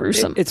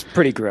gruesome. It's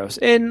pretty gross,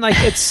 and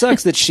it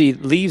sucks that she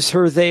leaves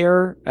her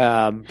there.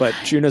 But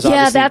Juno's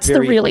obviously that's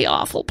the really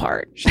awful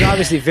part. She's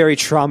obviously very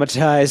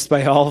traumatized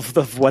by all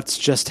of what's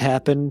just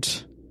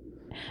happened.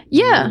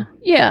 Yeah.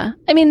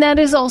 I mean, that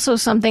is also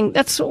something.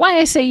 That's why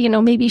I say,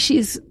 maybe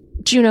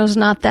Juno's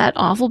not that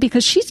awful,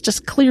 because she's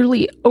just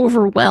clearly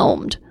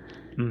overwhelmed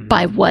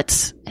by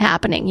what's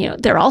happening.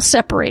 They're all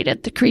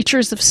separated. The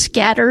creatures have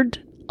scattered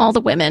all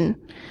the women.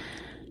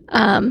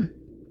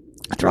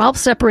 They're all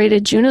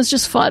separated. Juno's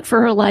just fought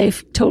for her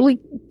life, totally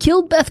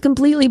killed Beth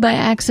completely by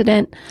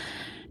accident.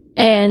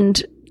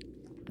 And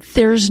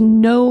there's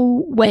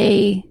no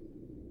way,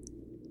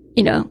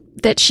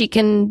 that she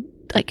can,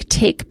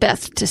 take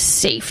Beth to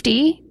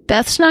safety.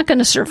 Beth's not going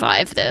to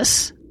survive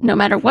this, no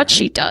matter what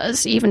she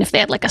does. Even if they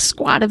had, a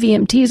squad of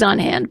EMTs on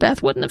hand,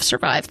 Beth wouldn't have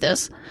survived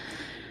this.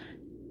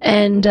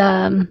 And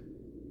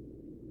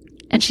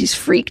she's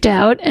freaked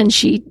out, and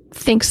she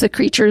thinks the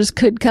creatures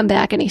could come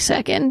back any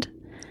second.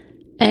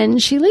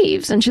 And she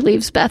leaves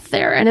Beth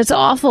there. And it's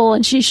awful,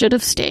 and she should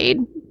have stayed.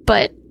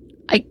 But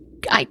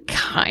I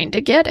kind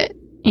of get it,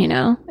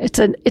 It's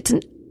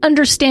an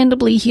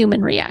understandably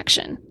human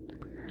reaction.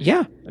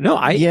 Yeah. No,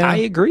 I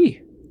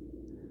agree.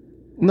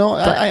 No,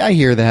 I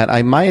hear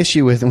that. My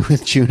issue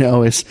with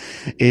Juno is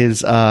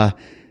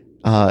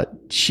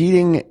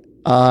cheating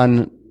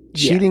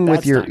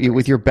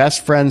with your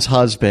best friend's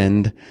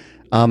husband.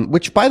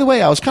 Which, by the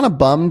way, I was kind of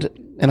bummed,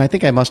 and I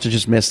think I must have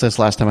just missed this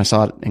last time I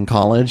saw it in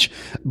college.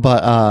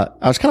 But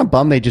I was kind of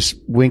bummed they just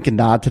wink and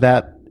nod to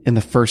that in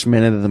the first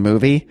minute of the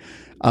movie.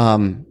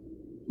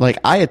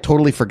 I had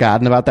totally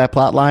forgotten about that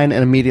plot line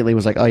and immediately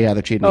was like, oh yeah,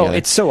 they're cheating together.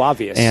 It's so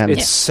obvious.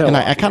 And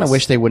I kind of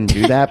wish they wouldn't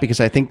do that,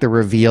 because I think the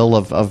reveal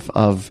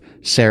of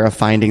Sarah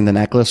finding the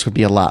necklace would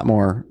be a lot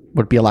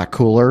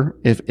cooler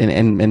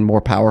and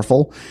more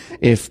powerful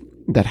if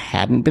that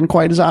hadn't been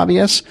quite as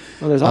obvious.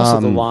 Well, there's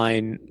also the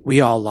line,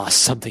 we all lost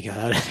something in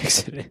that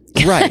accident.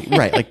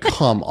 Right.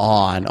 Come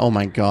on. Oh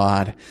my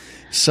God.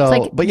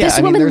 So, but yeah, this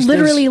woman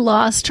literally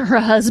lost her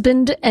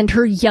husband and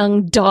her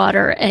young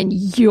daughter, and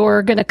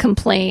you're going to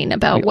complain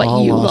about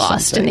what you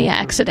lost in the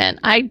accident.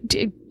 I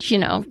did,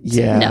 no,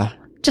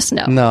 just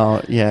no.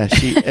 No, yeah,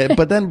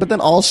 but then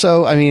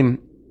also,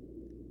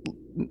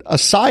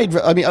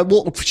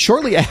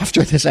 shortly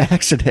after this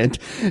accident,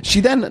 she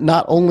then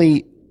not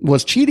only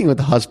was cheating with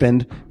the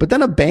husband, but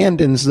then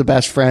abandons the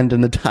best friend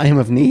in the time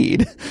of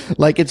need.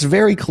 It's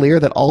very clear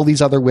that all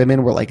these other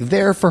women were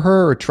there for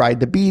her or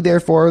tried to be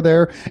there for her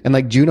there.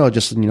 And Juno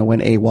just,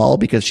 went AWOL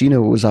because she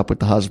knew what was up with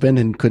the husband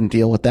and couldn't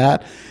deal with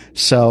that.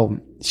 So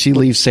she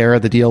leaves Sarah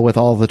to deal with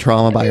all the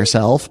trauma by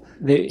herself.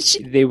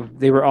 They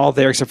were all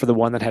there except for the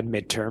one that had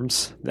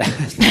midterms.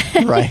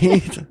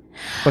 Right.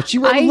 But she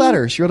wrote a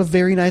letter. She wrote a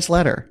very nice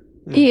letter.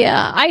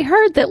 Yeah. I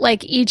heard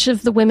that each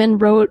of the women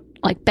wrote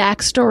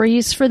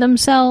backstories for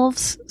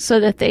themselves so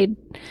that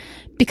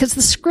because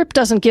the script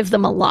doesn't give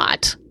them a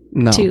lot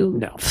to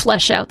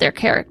flesh out their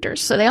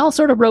characters. So they all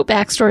sort of wrote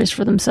backstories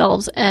for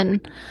themselves.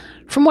 And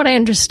from what I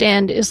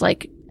understand is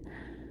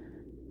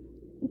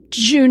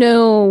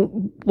Juno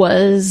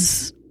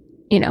was,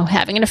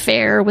 having an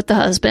affair with the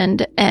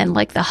husband, and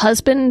the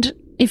husband,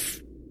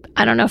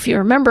 I don't know if you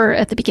remember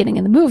at the beginning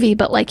of the movie,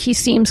 but he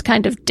seems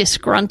kind of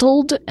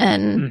disgruntled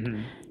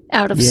and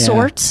out of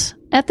sorts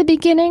at the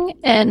beginning.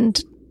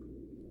 And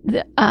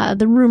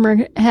the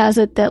rumor has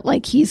it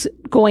that he's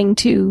going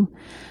to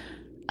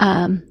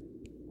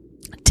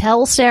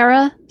tell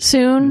Sarah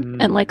soon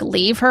and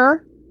leave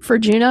her for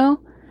Juno,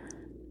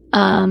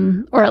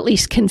 or at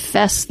least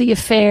confess the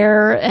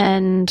affair,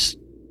 and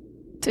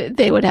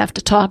they would have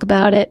to talk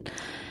about it.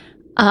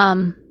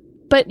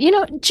 But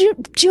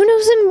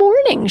Juno's in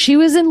mourning. She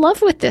was in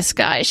love with this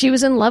guy. She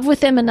was in love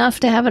with him enough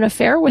to have an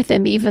affair with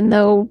him, even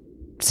though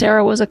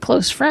Sarah was a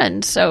close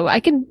friend. So I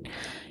can.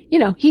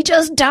 He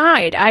just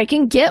died. I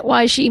can get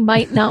why she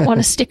might not want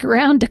to stick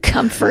around to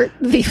comfort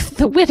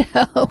the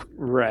widow.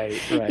 Right.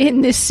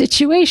 In this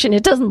situation.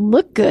 It doesn't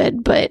look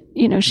good, but,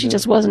 she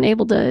just wasn't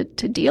able to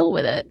deal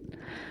with it.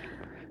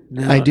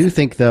 No. I do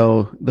think,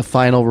 though, the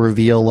final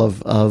reveal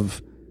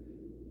of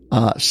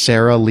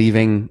Sarah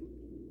leaving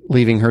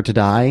her to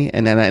die,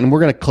 and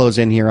we're going to close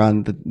in here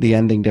on the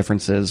ending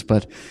differences,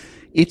 but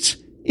it's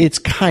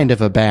kind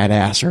of a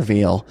badass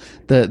reveal.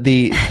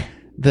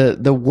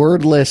 The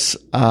wordless,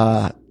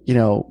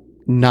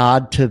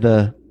 nod to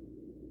the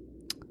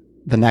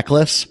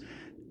necklace,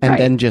 and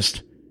then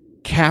just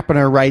capping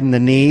her right in the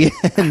knee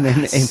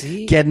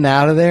and getting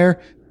out of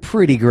there.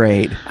 Pretty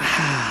great.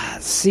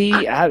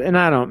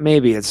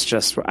 Maybe it's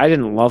just, I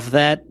didn't love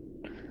that.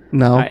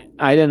 No.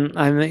 I didn't,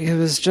 it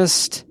was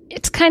just.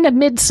 It's kind of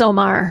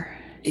Midsommar.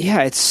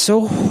 Yeah, it's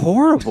so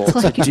horrible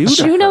to do to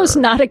Juno's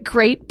her. not a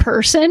great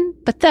person,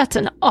 but that's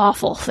an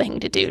awful thing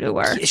to do to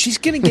her. She's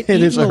going to get It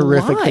eaten is a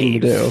horrific alive. thing to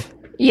do.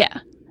 Yeah.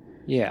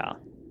 Yeah.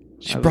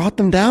 She brought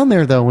them down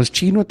there, though, and was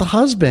cheating with the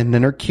husband,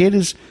 and her kid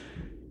is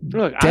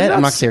dead. I'm not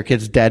going to say her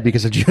kid's dead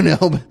because of Juno,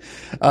 but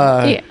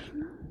yeah.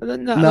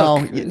 No,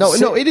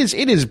 it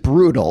is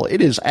brutal.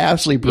 It is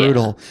absolutely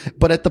brutal. Yeah.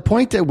 But at the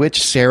point at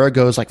which Sarah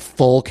goes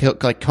full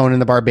Conan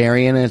the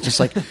Barbarian, and it's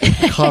just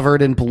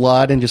covered in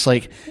blood and just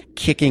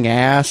kicking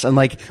ass, and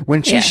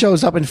when she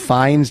shows up and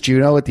finds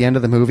Juno at the end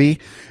of the movie,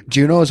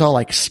 Juno is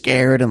all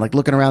scared and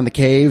looking around the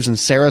caves, and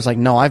Sarah's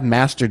no, I've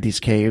mastered these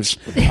caves.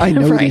 I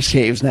know these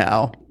caves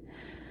now.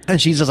 And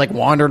she's just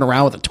wandering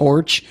around with a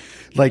torch.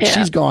 Like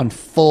she's gone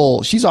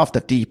full. She's off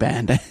the deep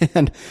end.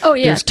 And oh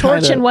yeah,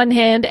 torch in one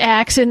hand,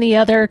 axe in the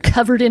other,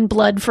 covered in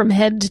blood from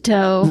head to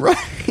toe.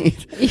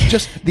 Right.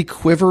 Just the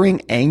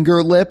quivering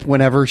anger lip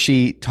whenever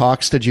she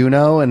talks to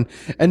Juno, and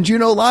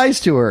Juno lies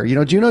to her. You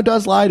know, Juno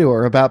does lie to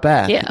her about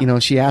Beth. Yeah. You know,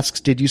 she asks,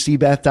 "Did you see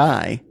Beth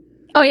die?"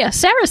 Oh yeah,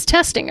 Sarah's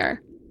testing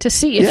her to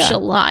see if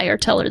she'll lie or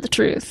tell her the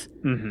truth.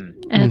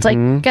 Mm-hmm. And it's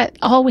like,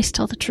 always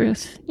tell the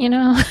truth, you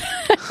know?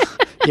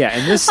 Yeah,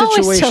 in this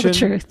situation... Always tell the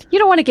truth. You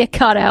don't want to get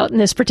caught out in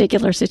this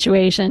particular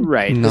situation.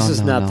 Right, this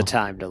is not the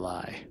time to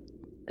lie.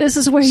 This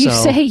is where you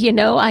say, you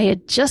know, I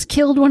had just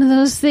killed one of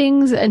those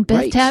things and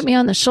Beth tapped me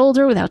on the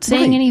shoulder without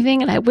saying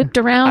anything, and I whipped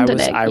around.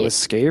 I was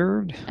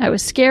scared. I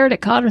was scared. It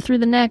caught her through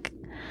the neck.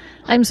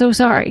 I'm so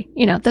sorry.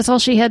 You know, that's all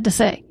she had to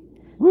say.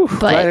 Whew,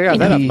 but I got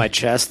that off my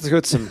chest. Let's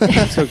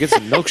go get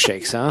some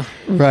milkshakes, huh?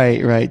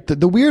 Right.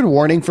 The weird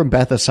warning from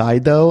Beth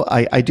aside, though,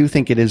 I do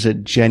think it is a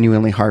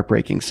genuinely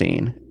heartbreaking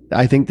scene.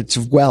 I think it's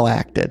well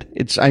acted.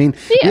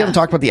 We haven't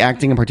talked about the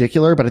acting in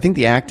particular, but I think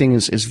the acting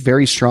is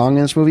very strong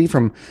in this movie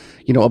from,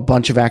 you know, a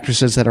bunch of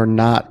actresses that are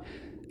not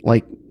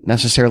like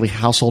necessarily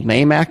household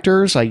name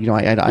actors. I don't know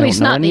any of them. At least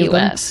not in the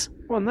U.S.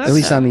 Well, at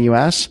least not in the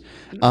U.S.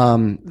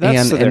 And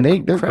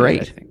they're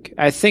great.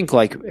 I think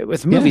like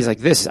with movies like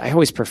this, I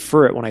always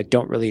prefer it when I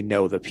don't really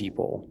know the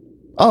people.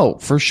 Oh,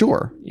 for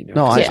sure. You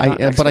know,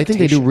 but I think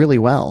they do really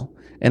well.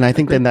 And I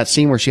think then that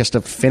scene where she has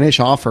to finish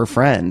off her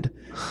friend,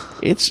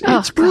 it's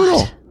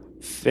brutal. God.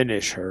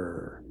 Finish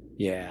her.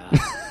 Yeah.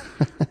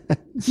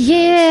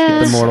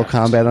 Yeah. The Mortal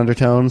Kombat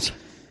undertones.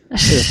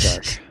 It's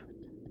dark.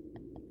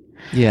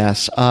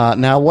 Yes.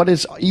 Now what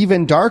is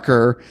even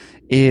darker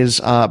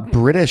is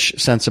British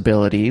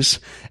sensibilities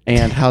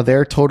and how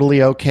they're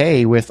totally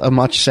okay with a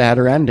much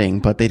sadder ending,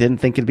 but they didn't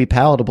think it'd be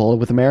palatable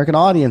with American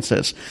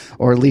audiences,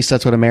 or at least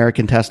that's what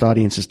American test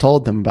audiences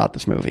told them about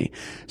this movie.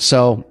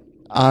 So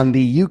on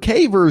the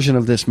UK version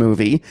of this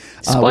movie,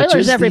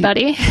 spoilers,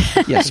 everybody.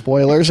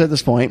 Spoilers at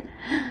this point,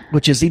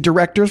 which is the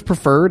director's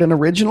preferred and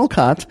original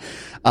cut.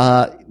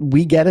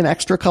 We get an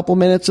extra couple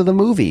minutes of the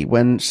movie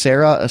when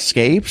Sarah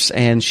escapes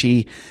and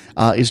she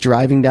is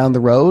driving down the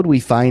road. We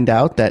find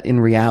out that in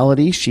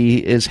reality, she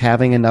is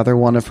having another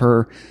one of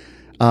her,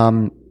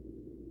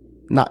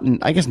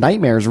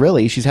 nightmares,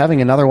 really. She's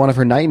having another one of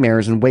her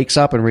nightmares and wakes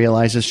up and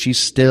realizes she's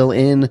still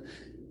in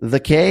the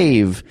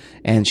cave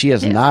and she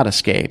has not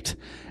escaped.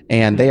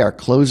 And they are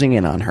closing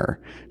in on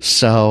her.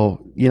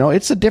 So, you know,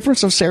 it's a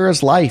difference of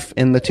Sarah's life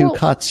in the two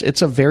cuts.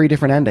 It's a very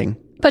different ending.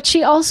 But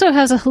she also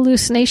has a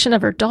hallucination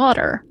of her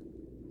daughter,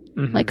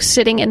 like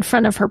sitting in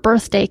front of her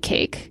birthday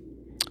cake.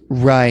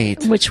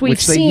 Right. Which we've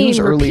seen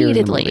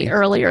repeatedly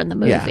earlier in the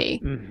movie.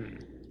 Yeah. Mm-hmm.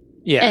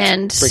 Yeah.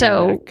 And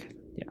so,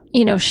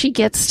 you know, she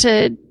gets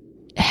to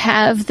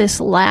have this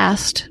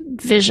last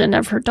vision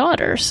of her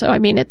daughter. So, I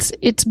mean,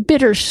 it's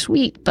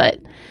bittersweet, but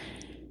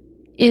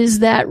is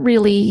that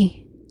really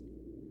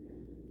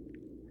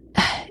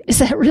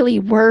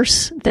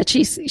worse that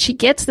she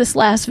gets this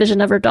last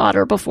vision of her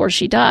daughter before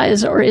she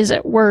dies, or is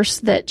it worse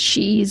that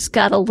she's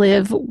got to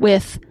live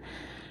with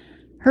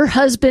her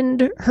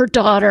husband, her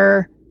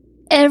daughter,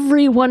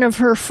 every one of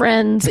her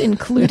friends,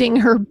 including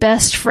her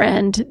best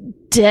friend,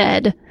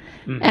 dead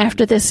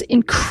after this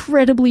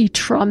incredibly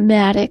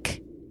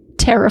traumatic,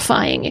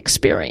 terrifying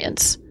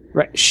experience?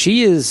 Right.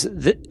 She is,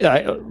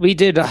 we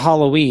did a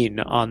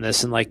Halloween on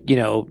this, and like, you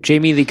know,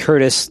 Jamie Lee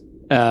Curtis,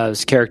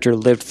 his character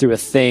lived through a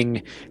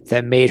thing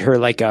that made her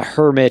like a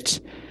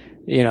hermit,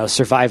 you know,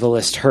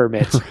 survivalist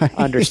hermit,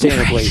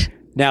 understandably. Right.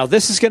 Now,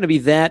 this is going to be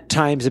that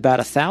times about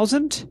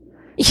 1,000.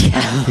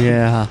 Yeah.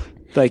 Yeah.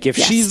 Like if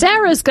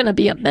Sarah's going to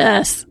be a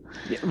mess.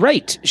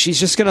 Right. She's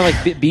just going to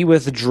like be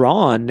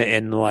withdrawn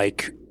and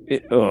like,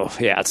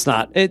 it's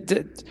not,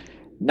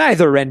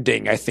 neither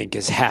ending I think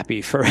is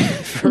happy for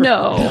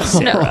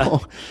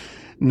No.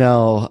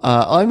 No,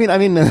 I mean,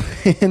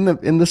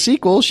 in the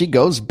sequel, she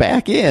goes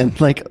back in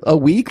like a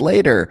week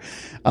later,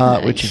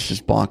 which is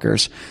just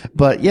bonkers.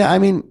 But yeah, I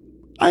mean,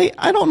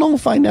 I don't know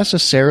if I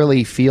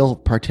necessarily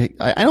feel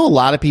I know a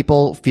lot of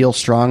people feel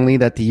strongly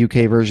that the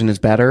UK version is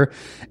better,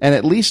 and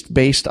at least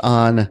based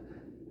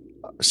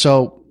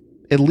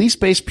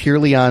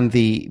purely on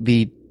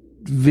the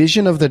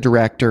vision of the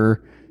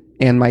director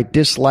and my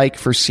dislike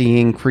for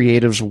seeing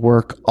creatives'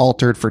 work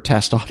altered for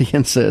test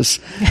audiences,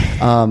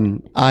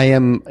 I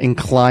am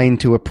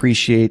inclined to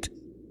appreciate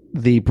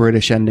the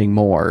British ending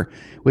more.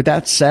 With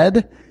that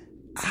said,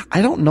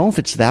 I don't know if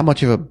it's that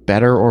much of a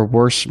better or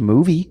worse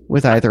movie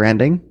with either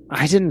ending.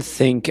 I didn't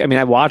think... I mean,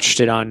 I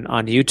watched it on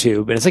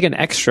YouTube, and it's like an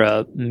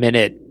extra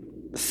minute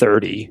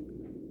 30.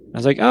 I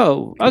was like,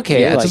 oh,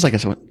 okay. Yeah, it's just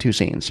like 2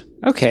 scenes.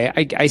 Okay,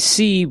 I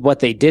see what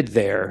they did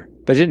there.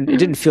 But it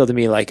didn't feel to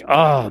me like,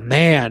 oh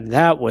man,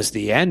 that was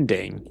the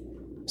ending.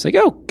 It's like,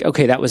 oh,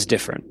 okay, that was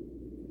different.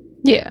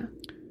 Yeah.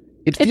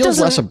 It feels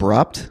less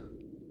abrupt.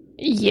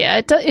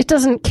 Yeah, it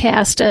doesn't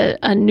cast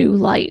a new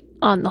light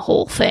on the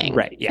whole thing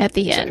at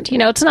the end. You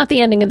know, it's not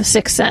the ending of The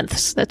Sixth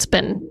Sense that's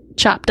been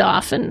chopped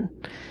off and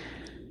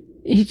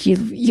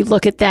you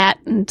look at that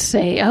and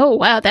say, oh,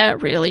 wow,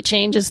 that really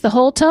changes the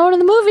whole tone of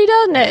the movie,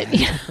 doesn't it?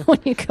 You know, when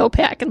you go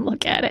back and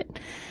look at it.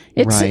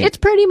 It's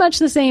pretty much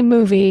the same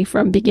movie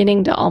from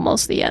beginning to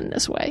almost the end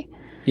this way.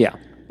 Yeah.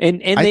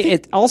 And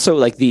it also,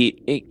 like, the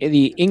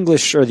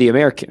English or the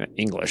American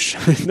English,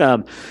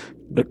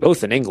 but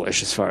both in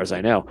English as far as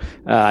I know.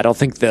 I don't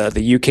think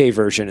the UK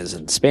version is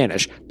in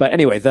Spanish. But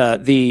anyway,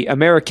 the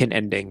American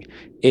ending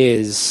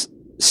is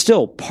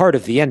still part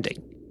of the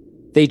ending.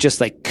 They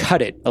just, like,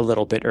 cut it a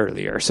little bit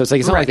earlier. So it's like,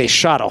 it's not like they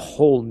shot a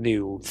whole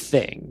new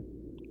thing.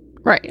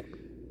 Right.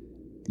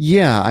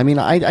 Yeah, I mean,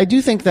 I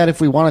do think that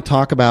if we want to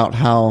talk about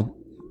how...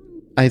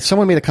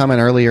 someone made a comment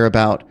earlier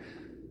about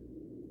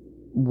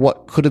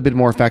what could have been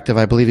more effective,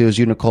 I believe it was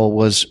you, Nicole,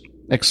 was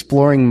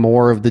exploring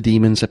more of the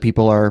demons that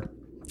people are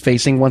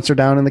facing once they're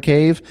down in the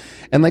cave.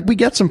 And, like, we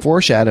get some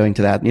foreshadowing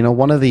to that. You know,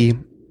 one of the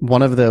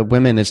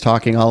women is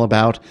talking all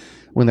about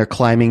when they're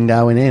climbing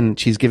down in,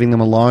 she's giving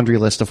them a laundry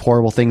list of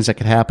horrible things that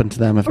could happen to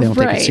them if they don't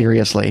take it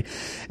seriously.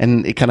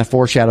 And it kind of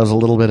foreshadows a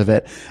little bit of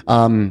it.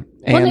 And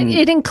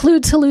it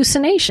includes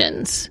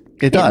hallucinations.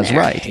 It does,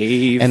 right.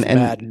 Cave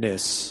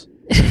madness.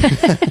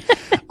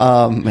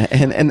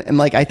 And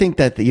like, I think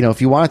that, you know, if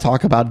you want to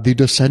talk about the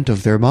descent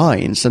of their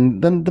minds, then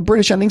the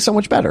British ending's so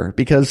much better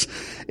because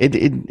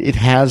it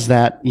has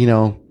that, you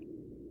know,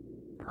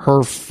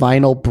 her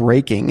final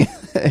breaking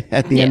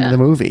at the end of the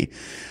movie.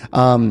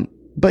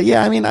 But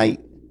yeah, I mean, I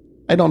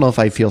don't know if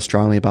I feel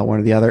strongly about one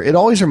or the other. It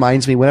always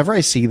reminds me, whenever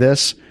I see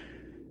this,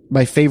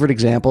 my favorite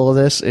example of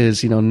this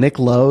is, you know, Nick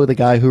Lowe, the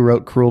guy who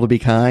wrote Cruel to Be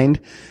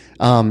Kind.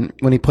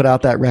 When he put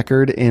out that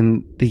record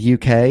in the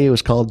UK, it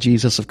was called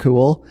Jesus of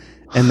Cool.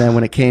 And then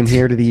when it came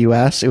here to the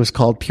US, it was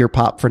called Pure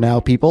Pop for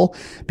Now People,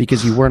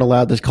 because you weren't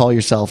allowed to call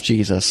yourself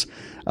Jesus,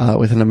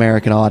 with an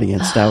American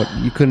audience. Now,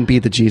 you couldn't be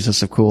the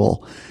Jesus of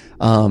Cool.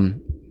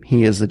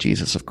 He is the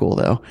Jesus of Cool,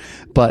 though.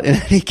 But in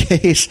any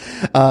case,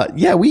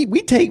 yeah,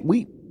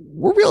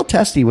 we're real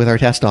testy with our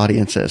test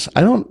audiences.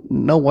 I don't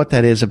know what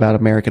that is about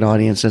American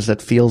audiences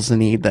that feels the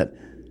need that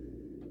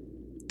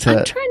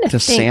I'm trying to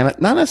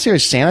think. Not necessarily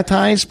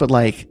sanitize, but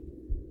like,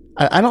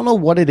 I don't know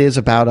what it is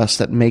about us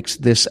that makes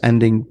this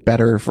ending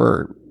better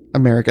for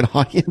American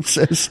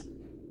audiences.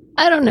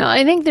 I don't know.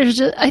 I think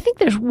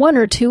there's one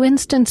or two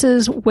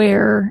instances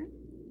where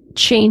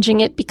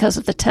changing it because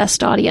of the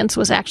test audience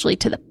was actually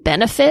to the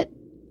benefit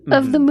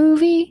of the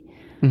movie.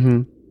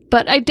 Mm-hmm.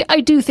 But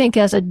I do think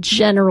as a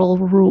general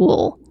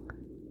rule,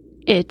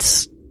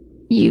 it's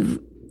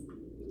you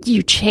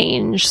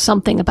change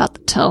something about the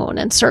tone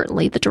and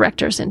certainly the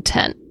director's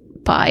intent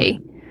by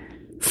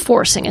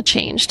forcing a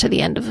change to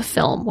the end of a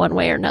film one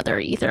way or another,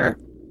 either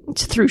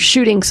through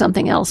shooting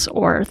something else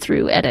or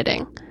through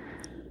editing.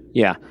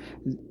 Yeah.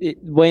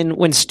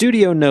 When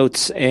studio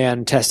notes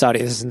and test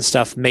audiences and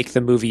stuff make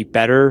the movie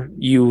better,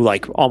 you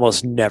like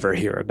almost never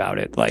hear about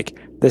it. Like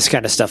this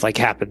kind of stuff like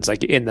happens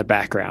like in the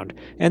background,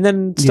 and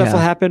then stuff will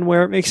happen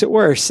where it makes it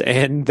worse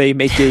and they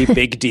make a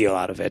big deal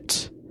out of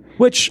it,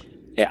 which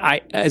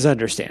is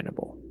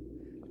understandable.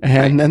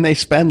 And then they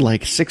spend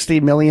like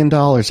 $60 million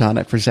on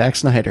it for Zack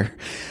Snyder.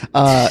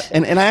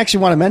 And I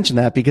actually want to mention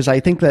that because I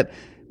think that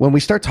when we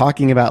start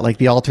talking about like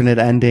the alternate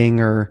ending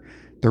or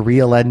the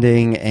real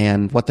ending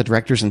and what the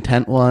director's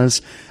intent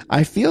was,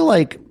 I feel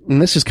like,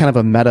 and this is kind of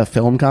a meta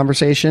film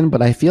conversation,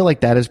 but I feel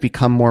like that has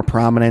become more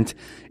prominent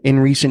in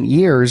recent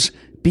years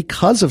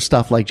because of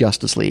stuff like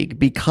Justice League,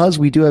 because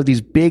we do have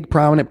these big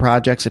prominent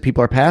projects that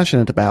people are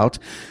passionate about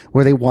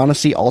where they want to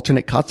see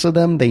alternate cuts of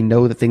them. They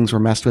know that things were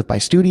messed with by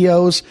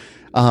studios.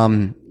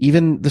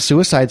 Even the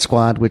Suicide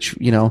Squad, which,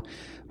 you know,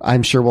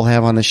 I'm sure we'll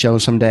have on the show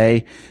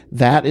someday.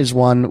 That is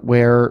one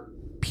where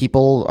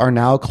people are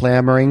now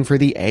clamoring for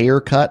the Ayer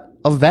cut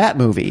of that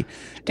movie.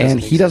 And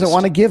he doesn't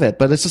want to give it,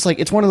 but it's just like,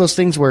 it's one of those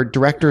things where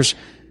directors,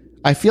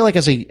 I feel like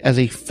as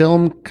a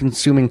film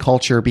consuming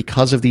culture,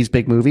 because of these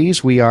big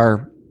movies, we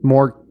are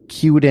more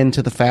cued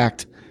into the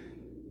fact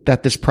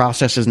that this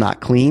process is not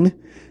clean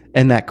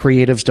and that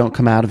creatives don't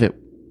come out of it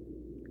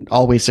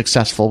always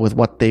successful with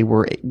what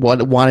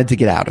wanted to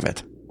get out of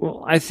it.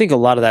 Well, I think a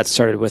lot of that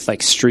started with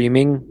like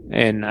streaming,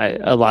 and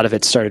a lot of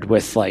it started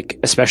with like,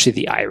 especially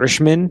The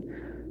Irishman,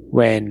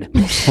 when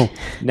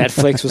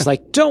Netflix was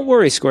like, don't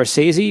worry,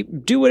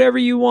 Scorsese, do whatever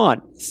you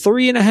want.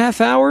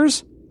 3.5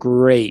 hours?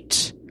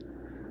 Great.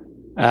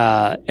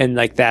 And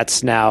like,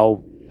 that's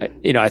now,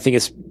 you know, I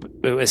think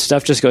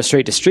stuff just goes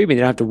straight to streaming.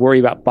 They don't have to worry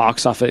about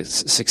box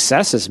office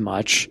success as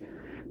much.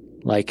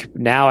 Like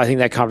now I think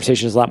that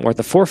conversation is a lot more at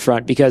the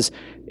forefront because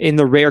in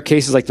the rare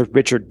cases like the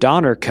Richard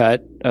Donner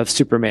cut of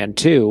Superman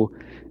 2,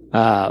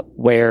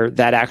 where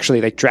that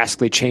actually like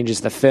drastically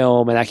changes the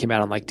film, and that came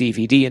out on like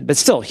DVD, but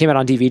still came out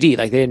on DVD.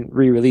 Like they didn't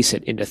re-release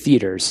it into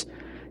theaters.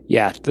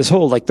 Yeah. This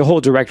whole, like the whole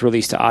direct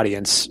release to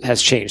audience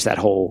has changed that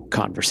whole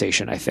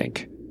conversation, I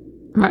think.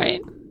 Right.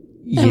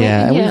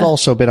 Yeah. And we've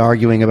also been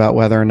arguing about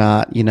whether or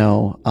not, you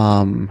know,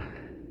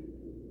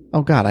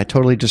 oh God, I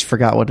totally just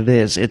forgot what it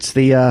is. It's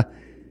the,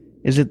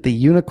 is it the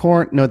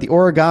unicorn? No, the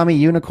origami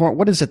unicorn.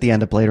 What is at the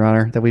end of Blade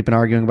Runner that we've been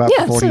arguing about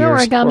for 40 years?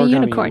 Yeah, it's an origami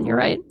unicorn. You're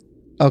right.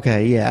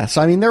 Okay, yeah.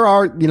 So I mean, there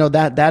are,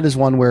 that is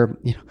one where,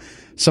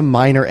 some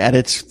minor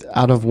edits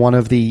out of one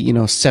of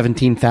the,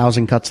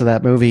 17,000 cuts of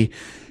that movie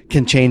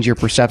can change your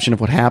perception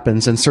of what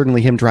happens. And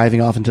certainly him driving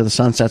off into the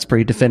sunset's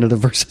pretty definitive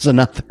versus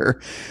another.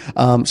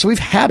 So we've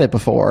had it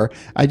before.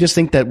 I just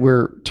think that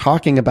we're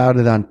talking about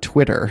it on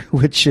Twitter,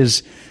 which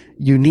is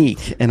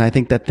unique. And I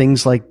think that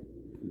things like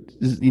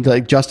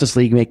Justice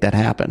League make that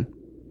happen.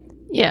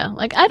 Yeah,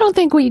 like I don't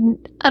think we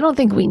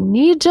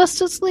need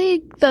Justice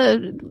League,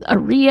 a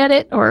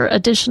re-edit or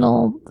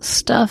additional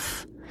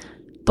stuff.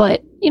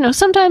 But,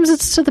 sometimes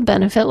it's to the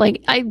benefit.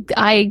 Like,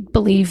 I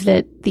believe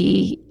that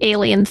the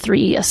Alien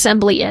 3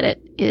 assembly edit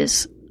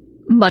is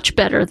much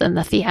better than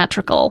the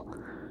theatrical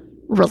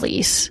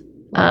release.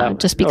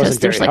 Just because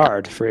there's very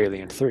hard for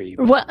Alien 3.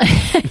 But. Well,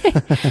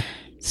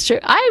 it's true.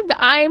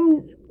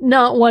 I'm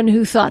not one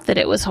who thought that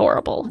it was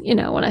horrible.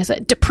 When I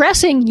said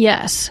depressing,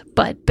 yes,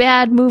 but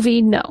bad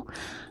movie, no.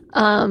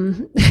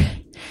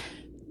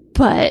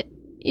 But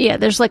yeah,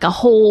 there's like a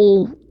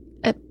whole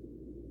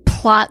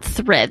plot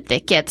thread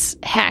that gets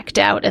hacked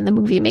out, and the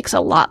movie makes a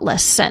lot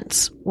less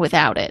sense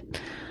without it.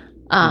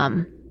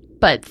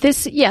 But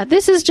this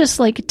is just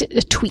like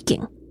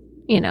tweaking,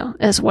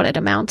 is what it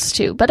amounts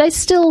to. But I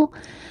still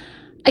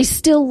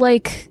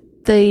like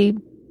the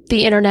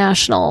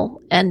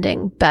international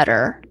ending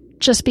better,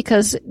 just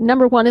because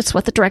number one, it's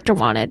what the director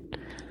wanted,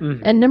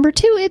 and number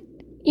two,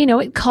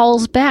 it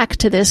calls back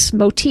to this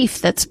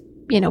motif that's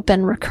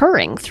been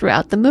recurring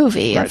throughout the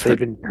movie of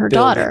her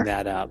daughter.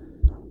 That up,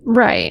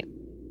 right.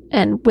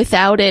 And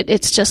without it,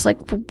 it's just like,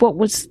 what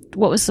was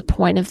the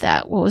point of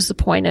that? What was the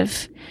point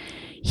of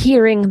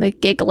hearing the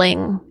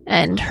giggling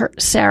and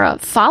Sarah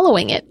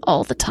following it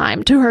all the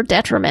time to her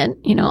detriment?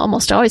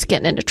 Almost always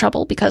getting into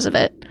trouble because of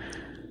it.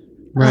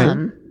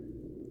 Right.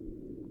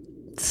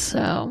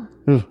 So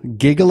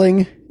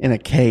giggling in a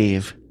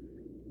cave.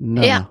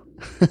 No. Yeah.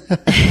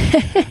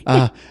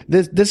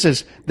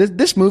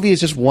 This movie is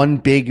just one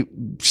big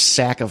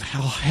sack of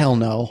hell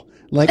no.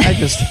 Like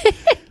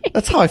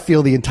that's how I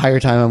feel the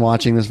entire time I'm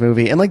watching this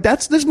movie. And like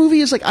this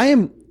movie is like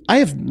I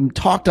have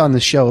talked on the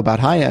show about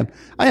how I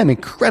am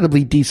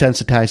incredibly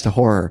desensitized to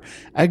horror.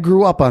 I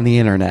grew up on the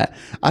internet.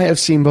 I have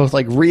seen both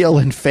like real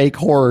and fake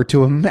horror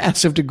to a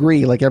massive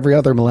degree, like every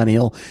other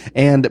millennial.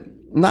 And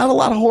not a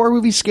lot of horror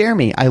movies scare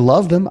me. I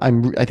love them.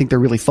 I think they're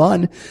really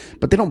fun,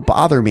 but they don't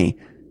bother me.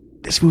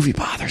 This movie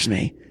bothers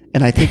me.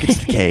 And I think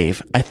it's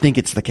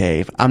the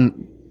cave.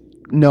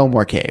 No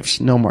more caves.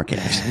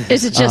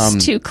 Is it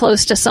just too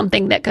close to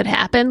something that could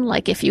happen?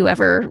 Like if you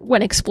ever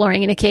went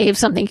exploring in a cave,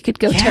 something could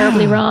go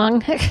terribly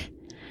wrong.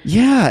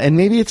 Yeah, and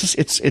maybe it's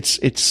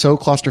so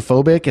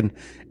claustrophobic,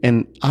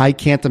 and I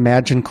can't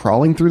imagine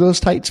crawling through those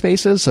tight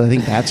spaces. So I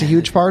think that's a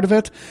huge part of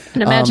it.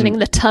 And imagining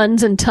the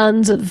tons and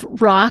tons of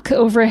rock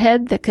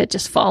overhead that could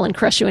just fall and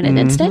crush you in an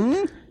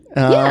instant.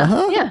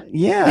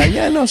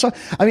 Yeah. No, so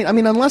I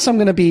mean, unless I'm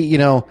going to be,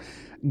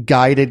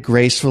 guided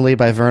gracefully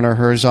by Werner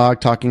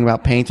Herzog talking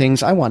about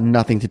paintings, I want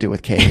nothing to do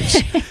with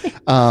caves.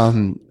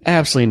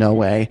 Absolutely no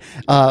way.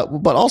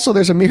 But also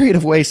there's a myriad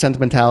of ways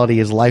sentimentality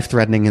is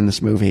life-threatening in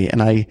this movie.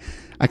 And I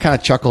kind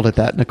of chuckled at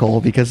that, Nicole,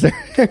 because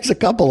there's a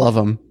couple of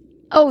them.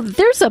 Oh,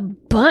 there's a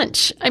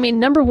bunch. I mean,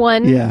 number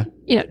one,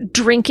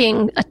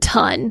 drinking a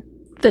ton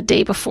the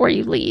day before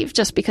you leave,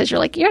 just because you're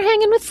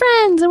hanging with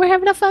friends and we're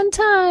having a fun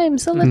time.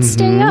 So let's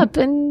stay up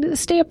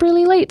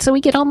really late so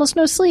we get almost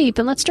no sleep,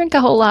 and let's drink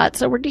a whole lot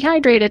so we're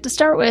dehydrated to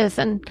start with.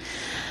 And,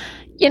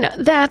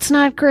 that's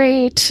not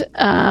great.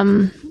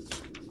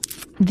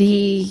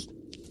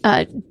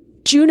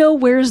 Juno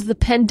wears the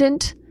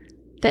pendant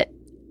that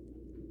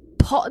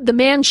the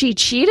man she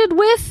cheated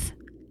with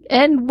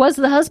and was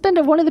the husband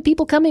of one of the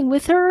people coming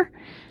with her.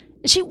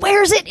 She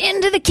wears it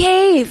into the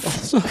cave.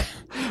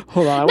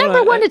 Hold on.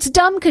 Number one, it's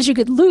dumb because you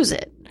could lose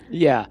it.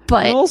 Yeah.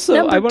 But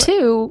also, number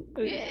two,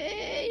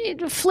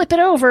 flip it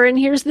over and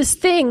here's this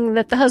thing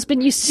that the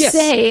husband used to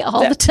say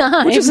all the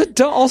time. Which is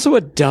also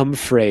a dumb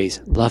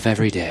phrase. Love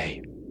every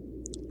day.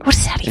 What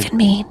does that even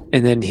mean?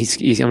 And then he's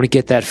I'm going to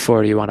get that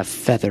for you on a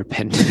feather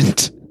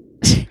pendant.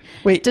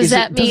 Wait, does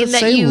that mean does it that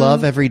say you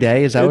love every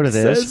day? Is that what it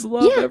is? Says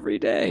love every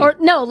day. Or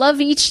no, love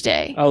each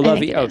day. Oh,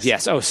 love each. Oh,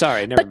 yes. Oh,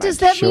 sorry. Never mind. But does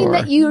that mean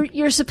that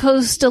you're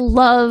supposed to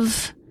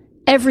love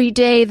every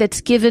day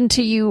that's given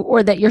to you,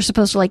 or that you're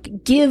supposed to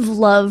give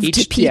love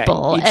to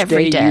people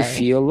every day? You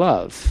feel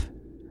love.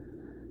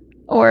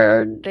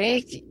 Or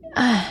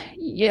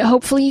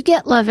hopefully you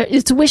get love.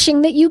 It's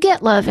wishing that you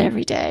get love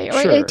every day.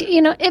 Or sure.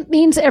 It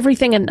means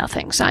everything and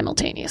nothing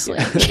simultaneously.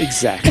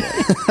 Exactly.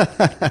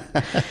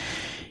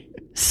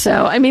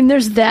 So, I mean,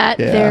 there's that.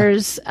 Yeah.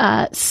 There's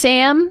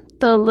Sam,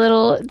 the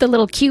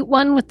little cute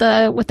one with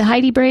the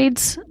Heidi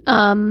braids.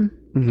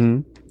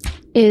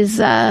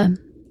 Is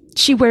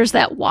she wears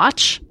that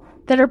watch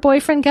that her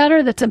boyfriend got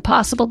her that's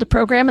impossible to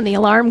program, and the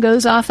alarm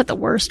goes off at the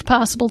worst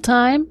possible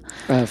time.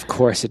 Of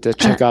course, it's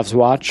Chekhov's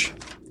watch.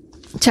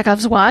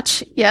 Chekhov's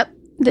watch. Yep.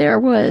 There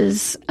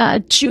was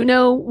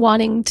Juno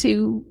wanting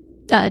to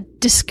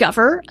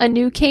discover a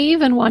new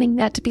cave and wanting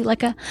that to be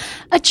like a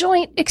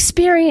joint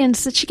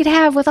experience that she could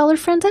have with all her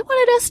friends. I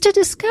wanted us to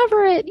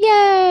discover it.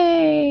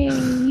 Yay!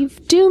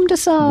 You've doomed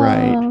us all.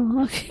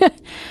 Right.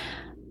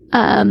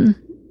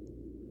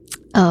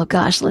 Oh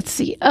gosh, let's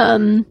see.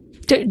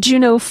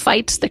 Juno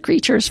fights the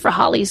creatures for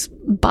Holly's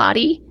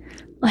body,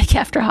 like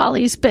after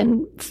Holly's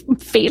been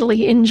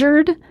fatally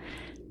injured,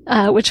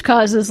 which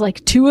causes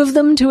like 2 of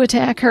them to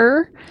attack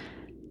her.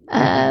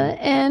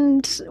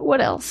 And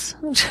what else?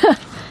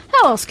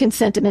 How else can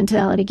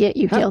sentimentality get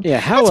you killed?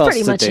 How That's else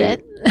pretty much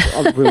it.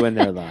 ruin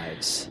their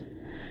lives?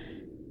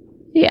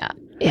 Yeah.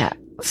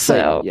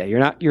 So but,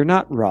 you're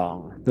not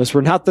wrong. Those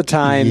were not the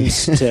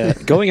times to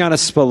going on a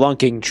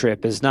spelunking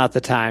trip is not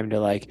the time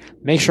to like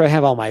make sure I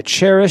have all my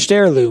cherished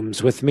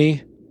heirlooms with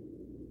me.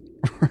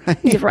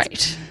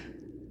 Right.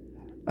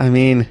 I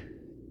mean,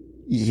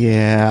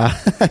 yeah,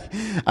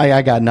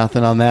 I got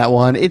nothing on that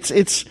one.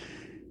 It's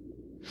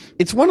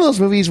one of those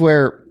movies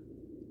where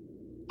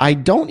I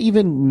don't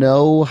even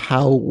know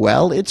how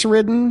well it's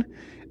written.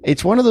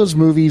 It's one of those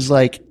movies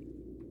like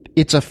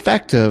it's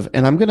effective,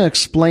 and I'm going to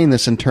explain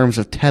this in terms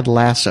of Ted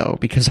Lasso,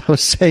 because I was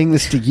saying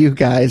this to you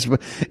guys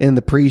in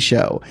the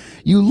pre-show.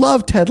 You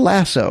love Ted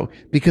Lasso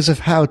because of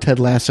how Ted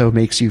Lasso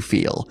makes you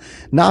feel,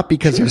 not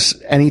because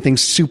there's anything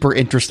super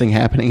interesting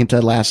happening in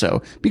Ted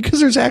Lasso,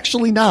 because there's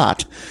actually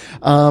not.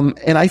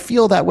 And I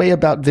feel that way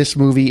about this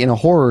movie in a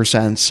horror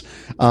sense.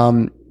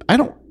 I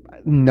don't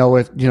know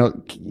if,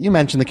 you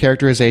mentioned the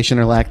characterization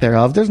or lack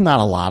thereof. There's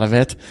not a lot of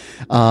it.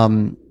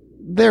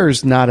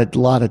 There's not a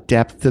lot of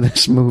depth to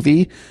this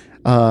movie,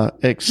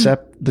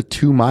 except the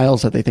 2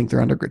 miles that they think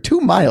they're underground.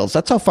 2 miles.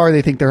 That's how far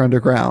they think they're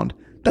underground.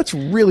 That's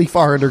really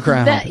far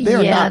underground.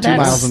 They're not 2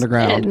 miles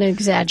underground. An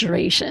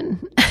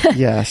exaggeration.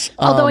 Yes.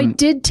 Although I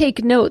did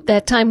take note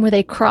that time where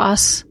they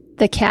cross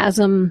the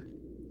chasm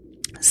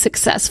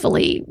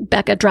successfully,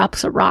 Becca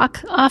drops a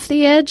rock off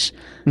the edge.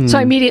 So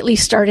I immediately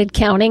started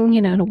counting,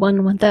 to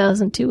 1,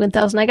 1,000, 2,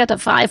 1,000. I got to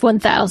 5,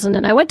 1,000,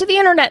 and I went to the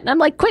internet and I'm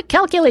like, quick,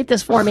 calculate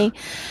this for me.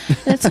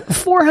 And it's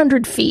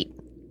 400 feet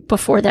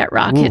before that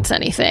rock hits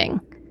anything.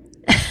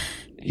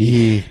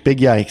 Big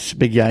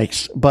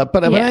yikes.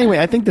 But anyway,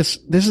 I think this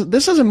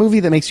is a movie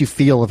that makes you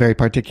feel a very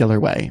particular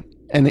way.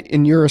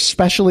 And you're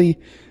especially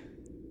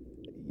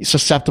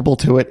susceptible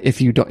to it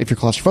if you're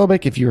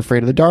claustrophobic, if you're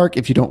afraid of the dark,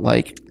 if you don't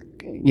like,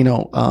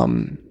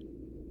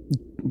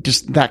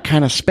 just that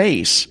kind of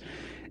space.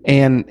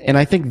 And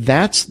I think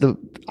that's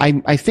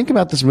I think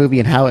about this movie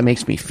and how it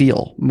makes me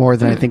feel more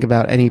than I think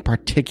about any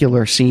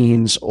particular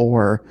scenes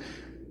or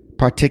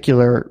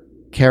particular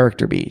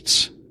character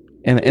beats.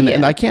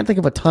 And I can't think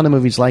of a ton of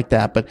movies like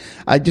that, but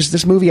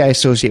this movie I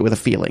associate with a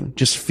feeling,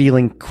 just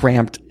feeling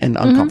cramped and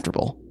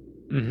uncomfortable.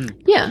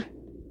 Mm-hmm. Yeah.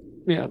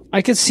 Yeah.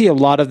 I could see a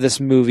lot of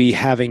this movie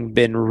having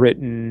been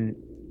written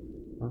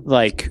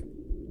like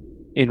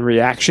in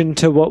reaction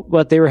to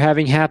what they were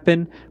having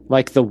happen,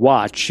 like The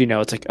Watch,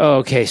 it's like, oh,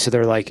 okay, so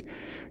they're like,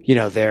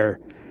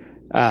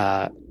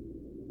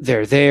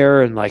 they're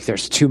there and like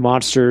there's 2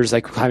 monsters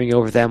like climbing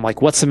over them.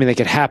 Like, what's something that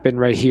could happen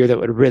right here that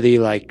would really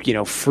like,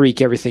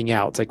 freak everything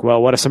out? It's like, well,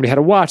 what if somebody had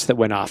a watch that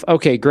went off?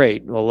 Okay,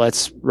 great. Well,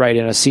 let's write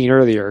in a scene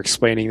earlier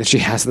explaining that she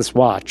has this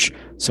watch,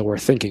 so we're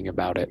thinking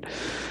about it.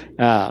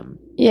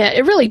 Yeah,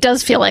 it really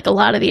does feel like a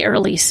lot of the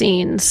early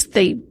scenes,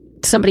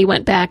 somebody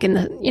went back in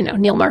the,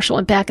 Neil Marshall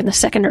went back in the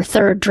 2nd or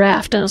 3rd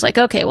draft and was like,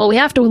 okay, well, we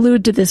have to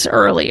allude to this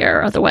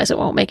earlier, otherwise it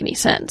won't make any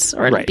sense,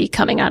 or it'll be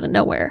coming out of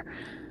nowhere.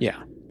 Yeah.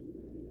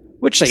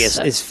 Which I guess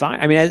is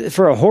fine. I mean,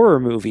 for a horror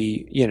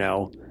movie,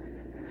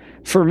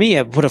 for me,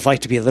 I would have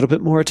liked to be a little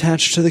bit more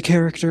attached to the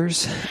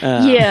characters.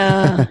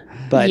 Yeah.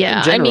 But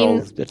in general,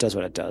 it does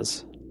what it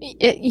does.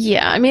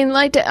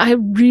 I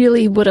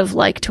really would have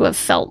liked to have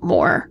felt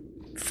more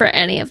for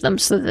any of them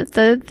so that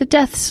the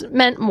deaths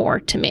meant more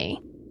to me.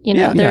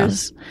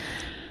 There's,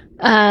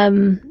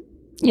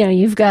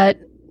 you've got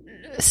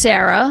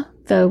Sarah,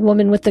 the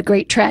woman with the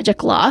great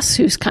tragic loss,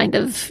 who's kind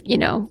of,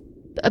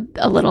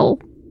 a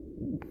little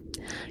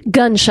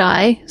gun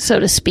shy, so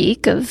to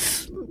speak,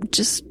 of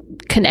just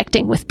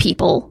connecting with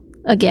people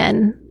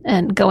again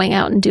and going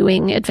out and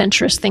doing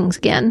adventurous things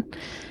again.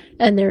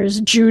 And there's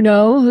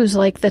Juno, who's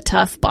like the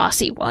tough,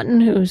 bossy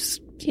one,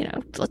 who's,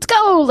 let's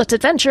go, let's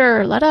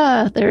adventure,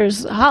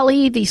 There's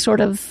Holly, the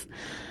sort of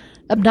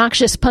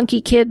obnoxious, punky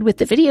kid with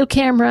the video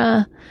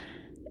camera.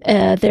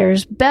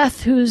 There's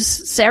Beth, who's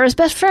Sarah's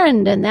best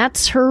friend, and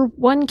that's her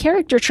one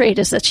character trait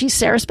is that she's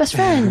Sarah's best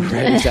friend.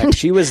 Right, exactly.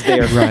 She was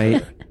there,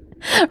 right?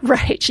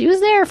 Right, she was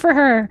there for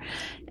her.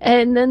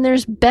 And then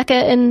there's Becca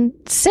and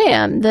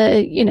Sam,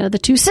 the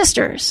 2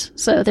 sisters.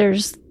 So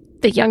there's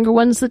the younger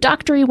one's the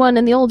doctory one,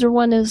 and the older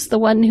one is the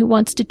one who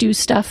wants to do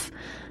stuff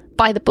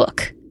by the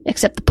book,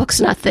 except the book's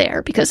not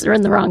there because they're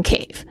in the wrong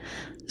cave.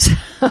 So.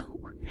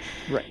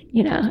 Right.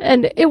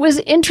 And it was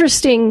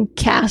interesting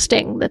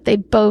casting that they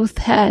both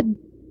had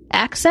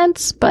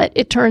accents, but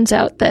it turns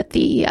out that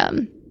the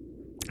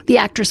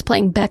actress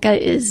playing Becca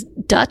is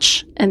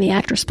Dutch and the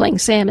actress playing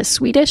Sam is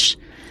Swedish.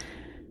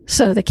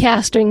 So the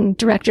casting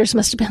directors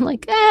must have been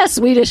like,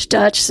 Swedish,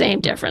 Dutch, same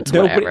difference,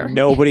 whatever.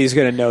 Nobody's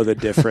going to know the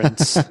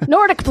difference.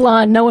 Nordic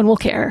blonde, no one will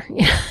care.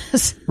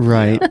 Yes.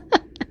 Right.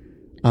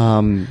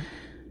 And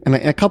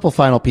a couple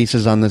final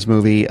pieces on this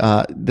movie.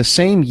 The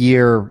same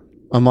year,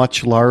 a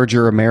much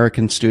larger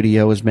American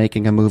studio was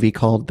making a movie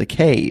called The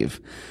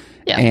Cave.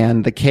 Yeah.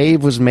 And The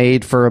Cave was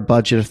made for a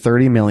budget of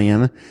 $30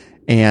 million,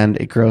 and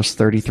it grossed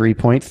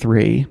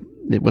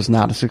 33.3. It was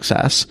not a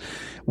success.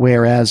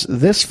 Whereas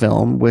this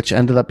film, which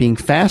ended up being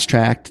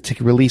fast-tracked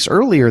to release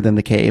earlier than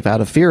The Cave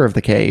out of fear of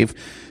The Cave,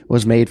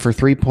 was made for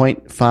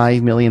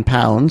 £3.5 million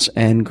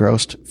and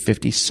grossed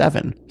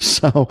 57.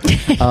 So,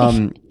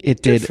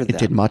 it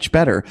did much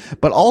better,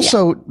 but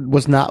also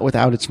was not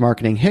without its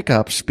marketing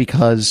hiccups,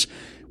 because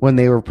when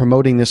they were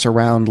promoting this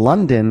around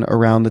London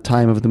around the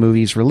time of the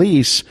movie's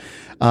release,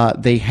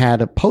 they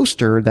had a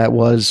poster that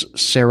was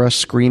Sarah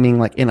screaming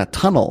like in a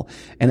tunnel,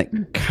 and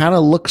it kind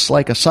of looks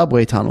like a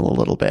subway tunnel a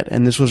little bit.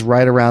 And this was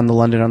right around the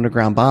London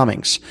Underground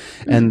bombings,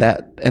 and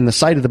the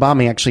site of the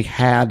bombing actually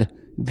had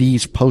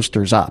these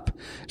posters up.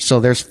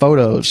 So there's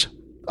photos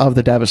of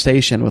the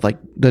devastation with like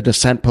the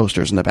Descent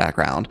posters in the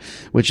background,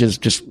 which is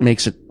just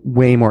makes it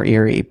way more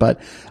eerie.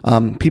 But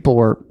people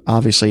were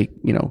obviously,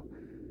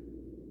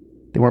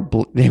 they weren't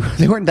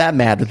that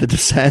mad with the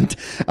Descent.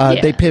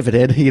 They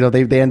pivoted.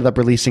 They ended up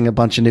releasing a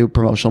bunch of new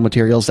promotional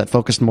materials that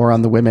focused more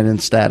on the women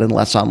instead and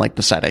less on like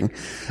the setting,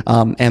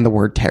 and the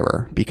word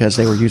terror, because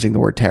they were using the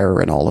word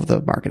terror in all of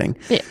the marketing.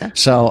 Yeah.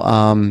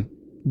 So,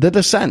 the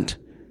Descent.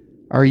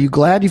 Are you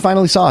glad you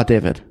finally saw it,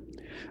 David?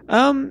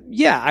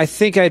 Yeah, I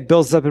think I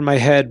built it up in my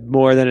head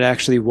more than it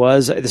actually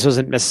was. This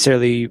wasn't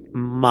necessarily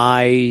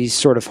my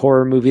sort of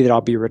horror movie that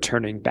I'll be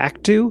returning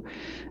back to.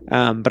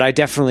 But I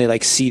definitely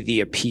see the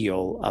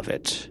appeal of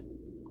it.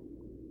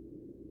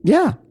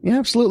 Yeah,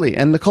 absolutely.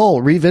 And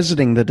Nicole,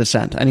 revisiting The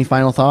Descent, any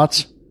final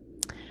thoughts?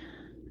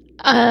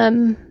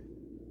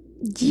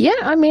 Yeah,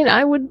 I mean,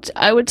 I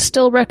would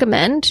still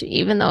recommend,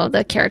 even though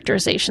the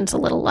characterization's a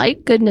little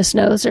light. Goodness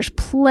knows there's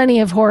plenty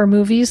of horror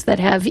movies that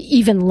have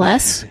even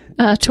less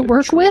to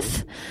work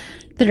with,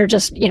 that are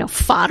just,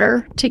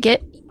 fodder to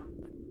get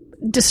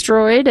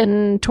destroyed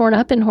and torn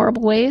up in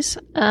horrible ways.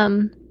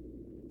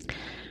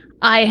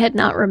 I had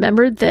not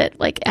remembered that,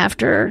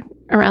 after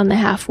around the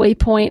halfway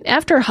point,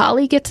 after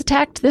Holly gets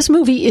attacked, this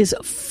movie is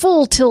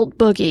full tilt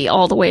boogie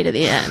all the way to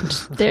the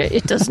end.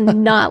 It does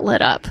not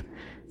let up.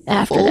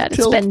 After full that,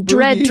 it's been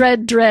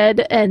dread,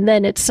 dread, and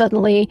then it's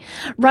suddenly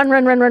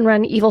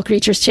run, evil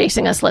creatures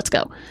chasing us, let's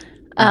go.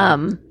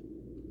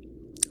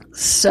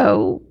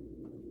 So,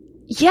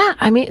 yeah,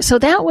 I mean, so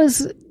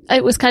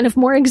it was kind of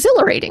more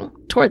exhilarating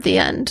toward the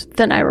end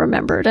than I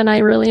remembered, and I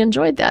really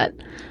enjoyed that.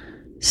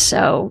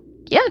 So,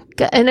 yeah,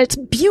 and it's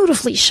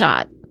beautifully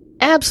shot.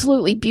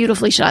 Absolutely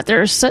beautifully shot.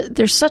 There's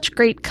such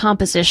great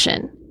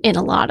composition in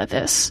a lot of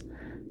this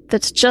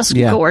that's just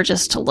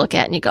gorgeous to look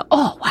at, and you go,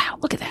 oh, wow,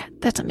 look at that.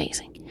 That's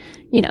amazing.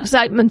 So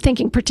I'm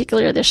thinking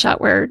particularly of this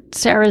shot where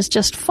Sarah's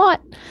just fought.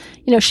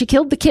 She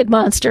killed the kid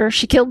monster.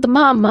 She killed the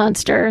mom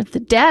monster. The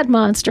dad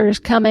monster is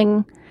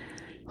coming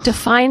to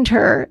find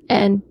her,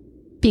 and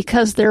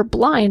because they're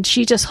blind,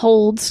 she just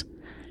holds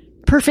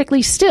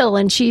perfectly still,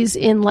 and she's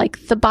in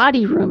the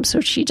body room, so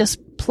she just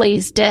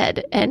plays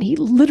dead, and he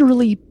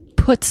literally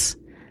puts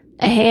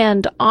a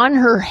hand on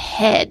her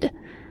head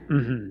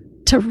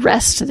to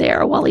rest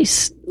there while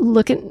he's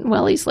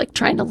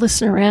trying to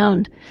listen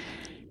around.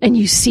 And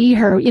you see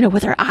her,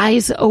 with her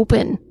eyes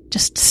open,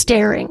 just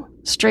staring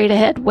straight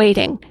ahead,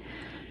 waiting.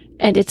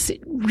 And it's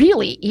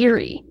really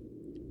eerie.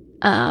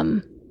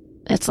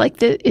 It's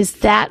is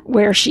that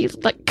where she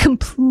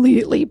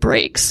completely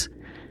breaks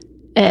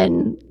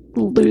and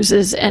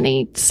loses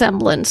any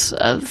semblance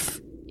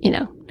of,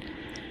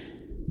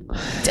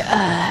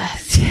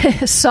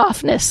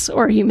 softness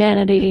or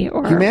humanity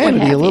or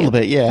humanity a little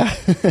bit, yeah.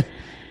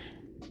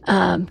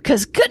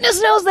 Because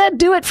goodness knows that'd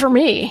do it for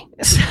me.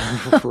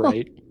 So,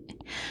 right.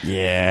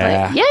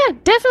 Yeah. But yeah,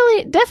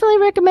 definitely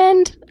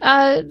recommend.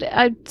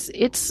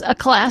 It's a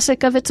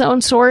classic of its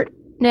own sort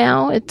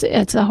now.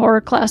 It's a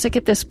horror classic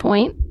at this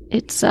point.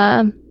 It's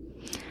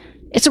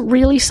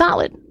really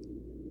solid.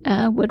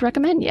 Would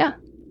recommend, yeah.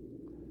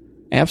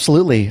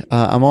 Absolutely.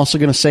 I'm also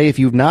going to say, if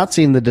you've not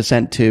seen The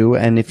Descent 2,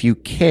 and if you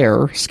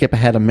care, skip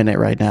ahead a minute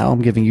right now.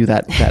 I'm giving you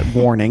that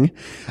warning.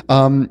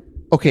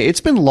 Okay,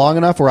 it's been long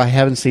enough where I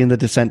haven't seen The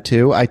Descent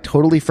 2. I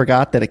totally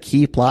forgot that a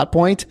key plot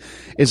point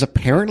is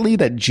apparently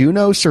that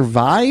Juno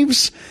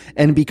survives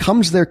and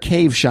becomes their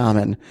cave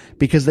shaman,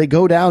 because they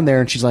go down there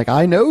and she's like,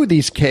 I know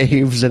these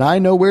caves and I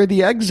know where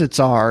the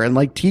exits are,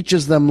 and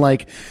teaches them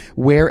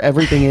where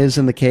everything is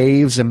in the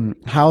caves and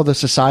how the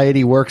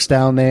society works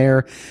down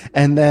there.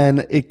 And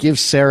then it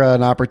gives Sarah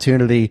an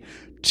opportunity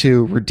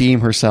to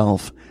redeem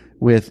herself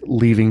with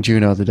leaving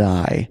Juno to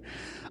die.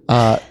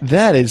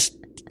 That is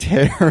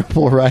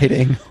terrible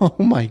writing. Oh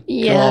my god.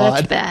 Yeah,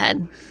 that's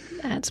bad.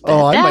 That's bad.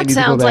 Oh, that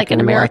sounds like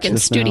an American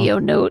studio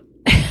note.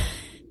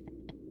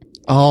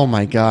 Oh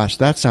my gosh,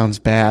 that sounds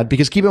bad.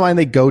 Because keep in mind,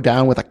 they go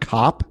down with a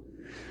cop.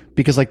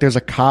 Because there's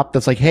a cop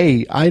that's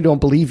hey, I don't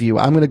believe you.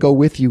 I'm going to go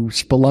with you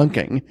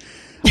spelunking.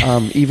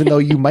 even though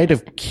you might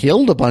have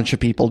killed a bunch of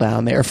people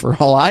down there for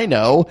all I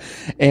know.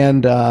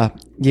 And,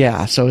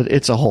 yeah, so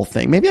it's a whole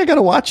thing. Maybe I got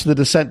to watch The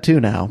Descent too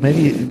now.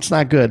 Maybe it's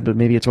not good, but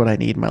maybe it's what I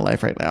need in my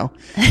life right now.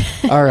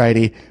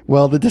 Alrighty.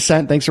 Well, The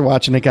Descent, thanks for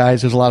watching it,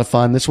 guys. It was a lot of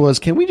fun. This was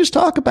Can We Just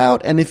Talk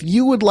About? And if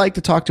you would like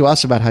to talk to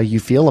us about how you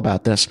feel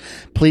about this,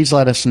 please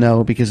let us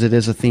know, because it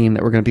is a theme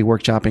that we're going to be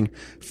workshopping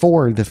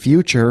for the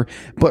future.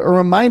 But a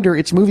reminder,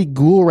 it's Movie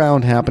Ghoul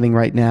Round happening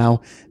right now.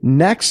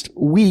 Next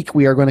week,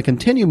 we are going to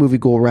continue Movie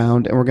Ghoul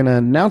Round, and we're going to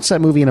announce that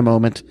movie in a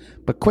moment.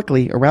 But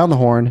quickly, around the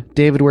horn,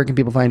 David, where can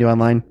people find you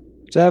online?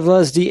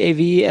 Davluz,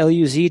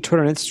 D-A-V-L-U-Z,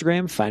 Twitter and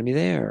Instagram. Find me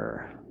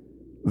there.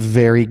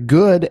 Very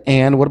good.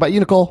 And what about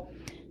you, Nicole?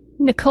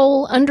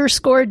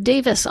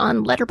 Nicole_Davis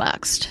on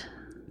Letterboxd.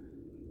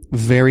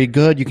 Very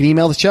good. You can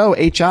email the show,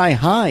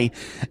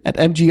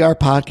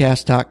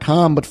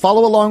 hi@mgrpodcast.com. But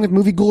follow along with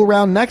Movie Ghoul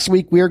Round next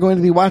week. We are going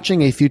to be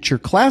watching a future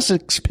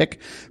classics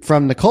pick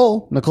from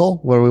Nicole. Nicole,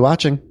 what are we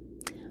watching?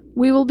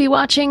 We will be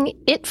watching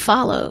It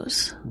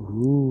Follows.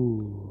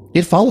 Ooh.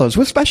 It Follows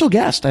with special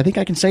guest. I think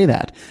I can say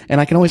that. And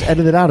I can always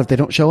edit it out if they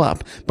don't show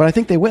up. But I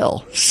think they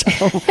will. So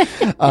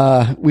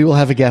we will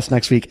have a guest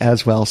next week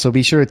as well. So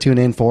be sure to tune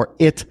in for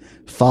It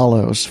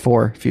Follows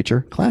for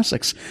future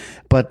classics.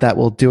 But that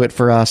will do it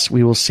for us.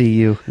 We will see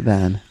you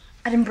then.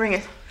 I didn't bring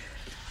it.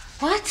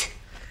 What?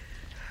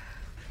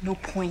 No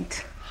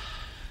point.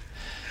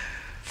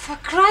 For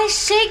Christ's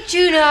sake,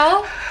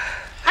 Juno.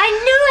 I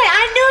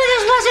knew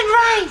this wasn't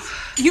right.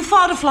 You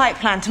filed a flight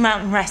plan to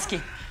Mountain Rescue.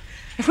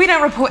 If we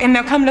don't report in,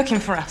 they'll come looking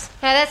for us.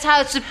 Yeah, that's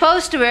how it's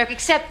supposed to work,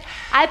 except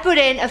I put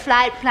in a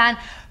flight plan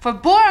for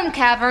Borum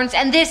Caverns,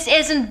 and this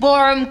isn't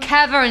Borum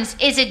Caverns,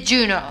 is it,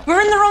 Juno?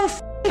 We're in the wrong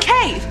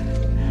cave.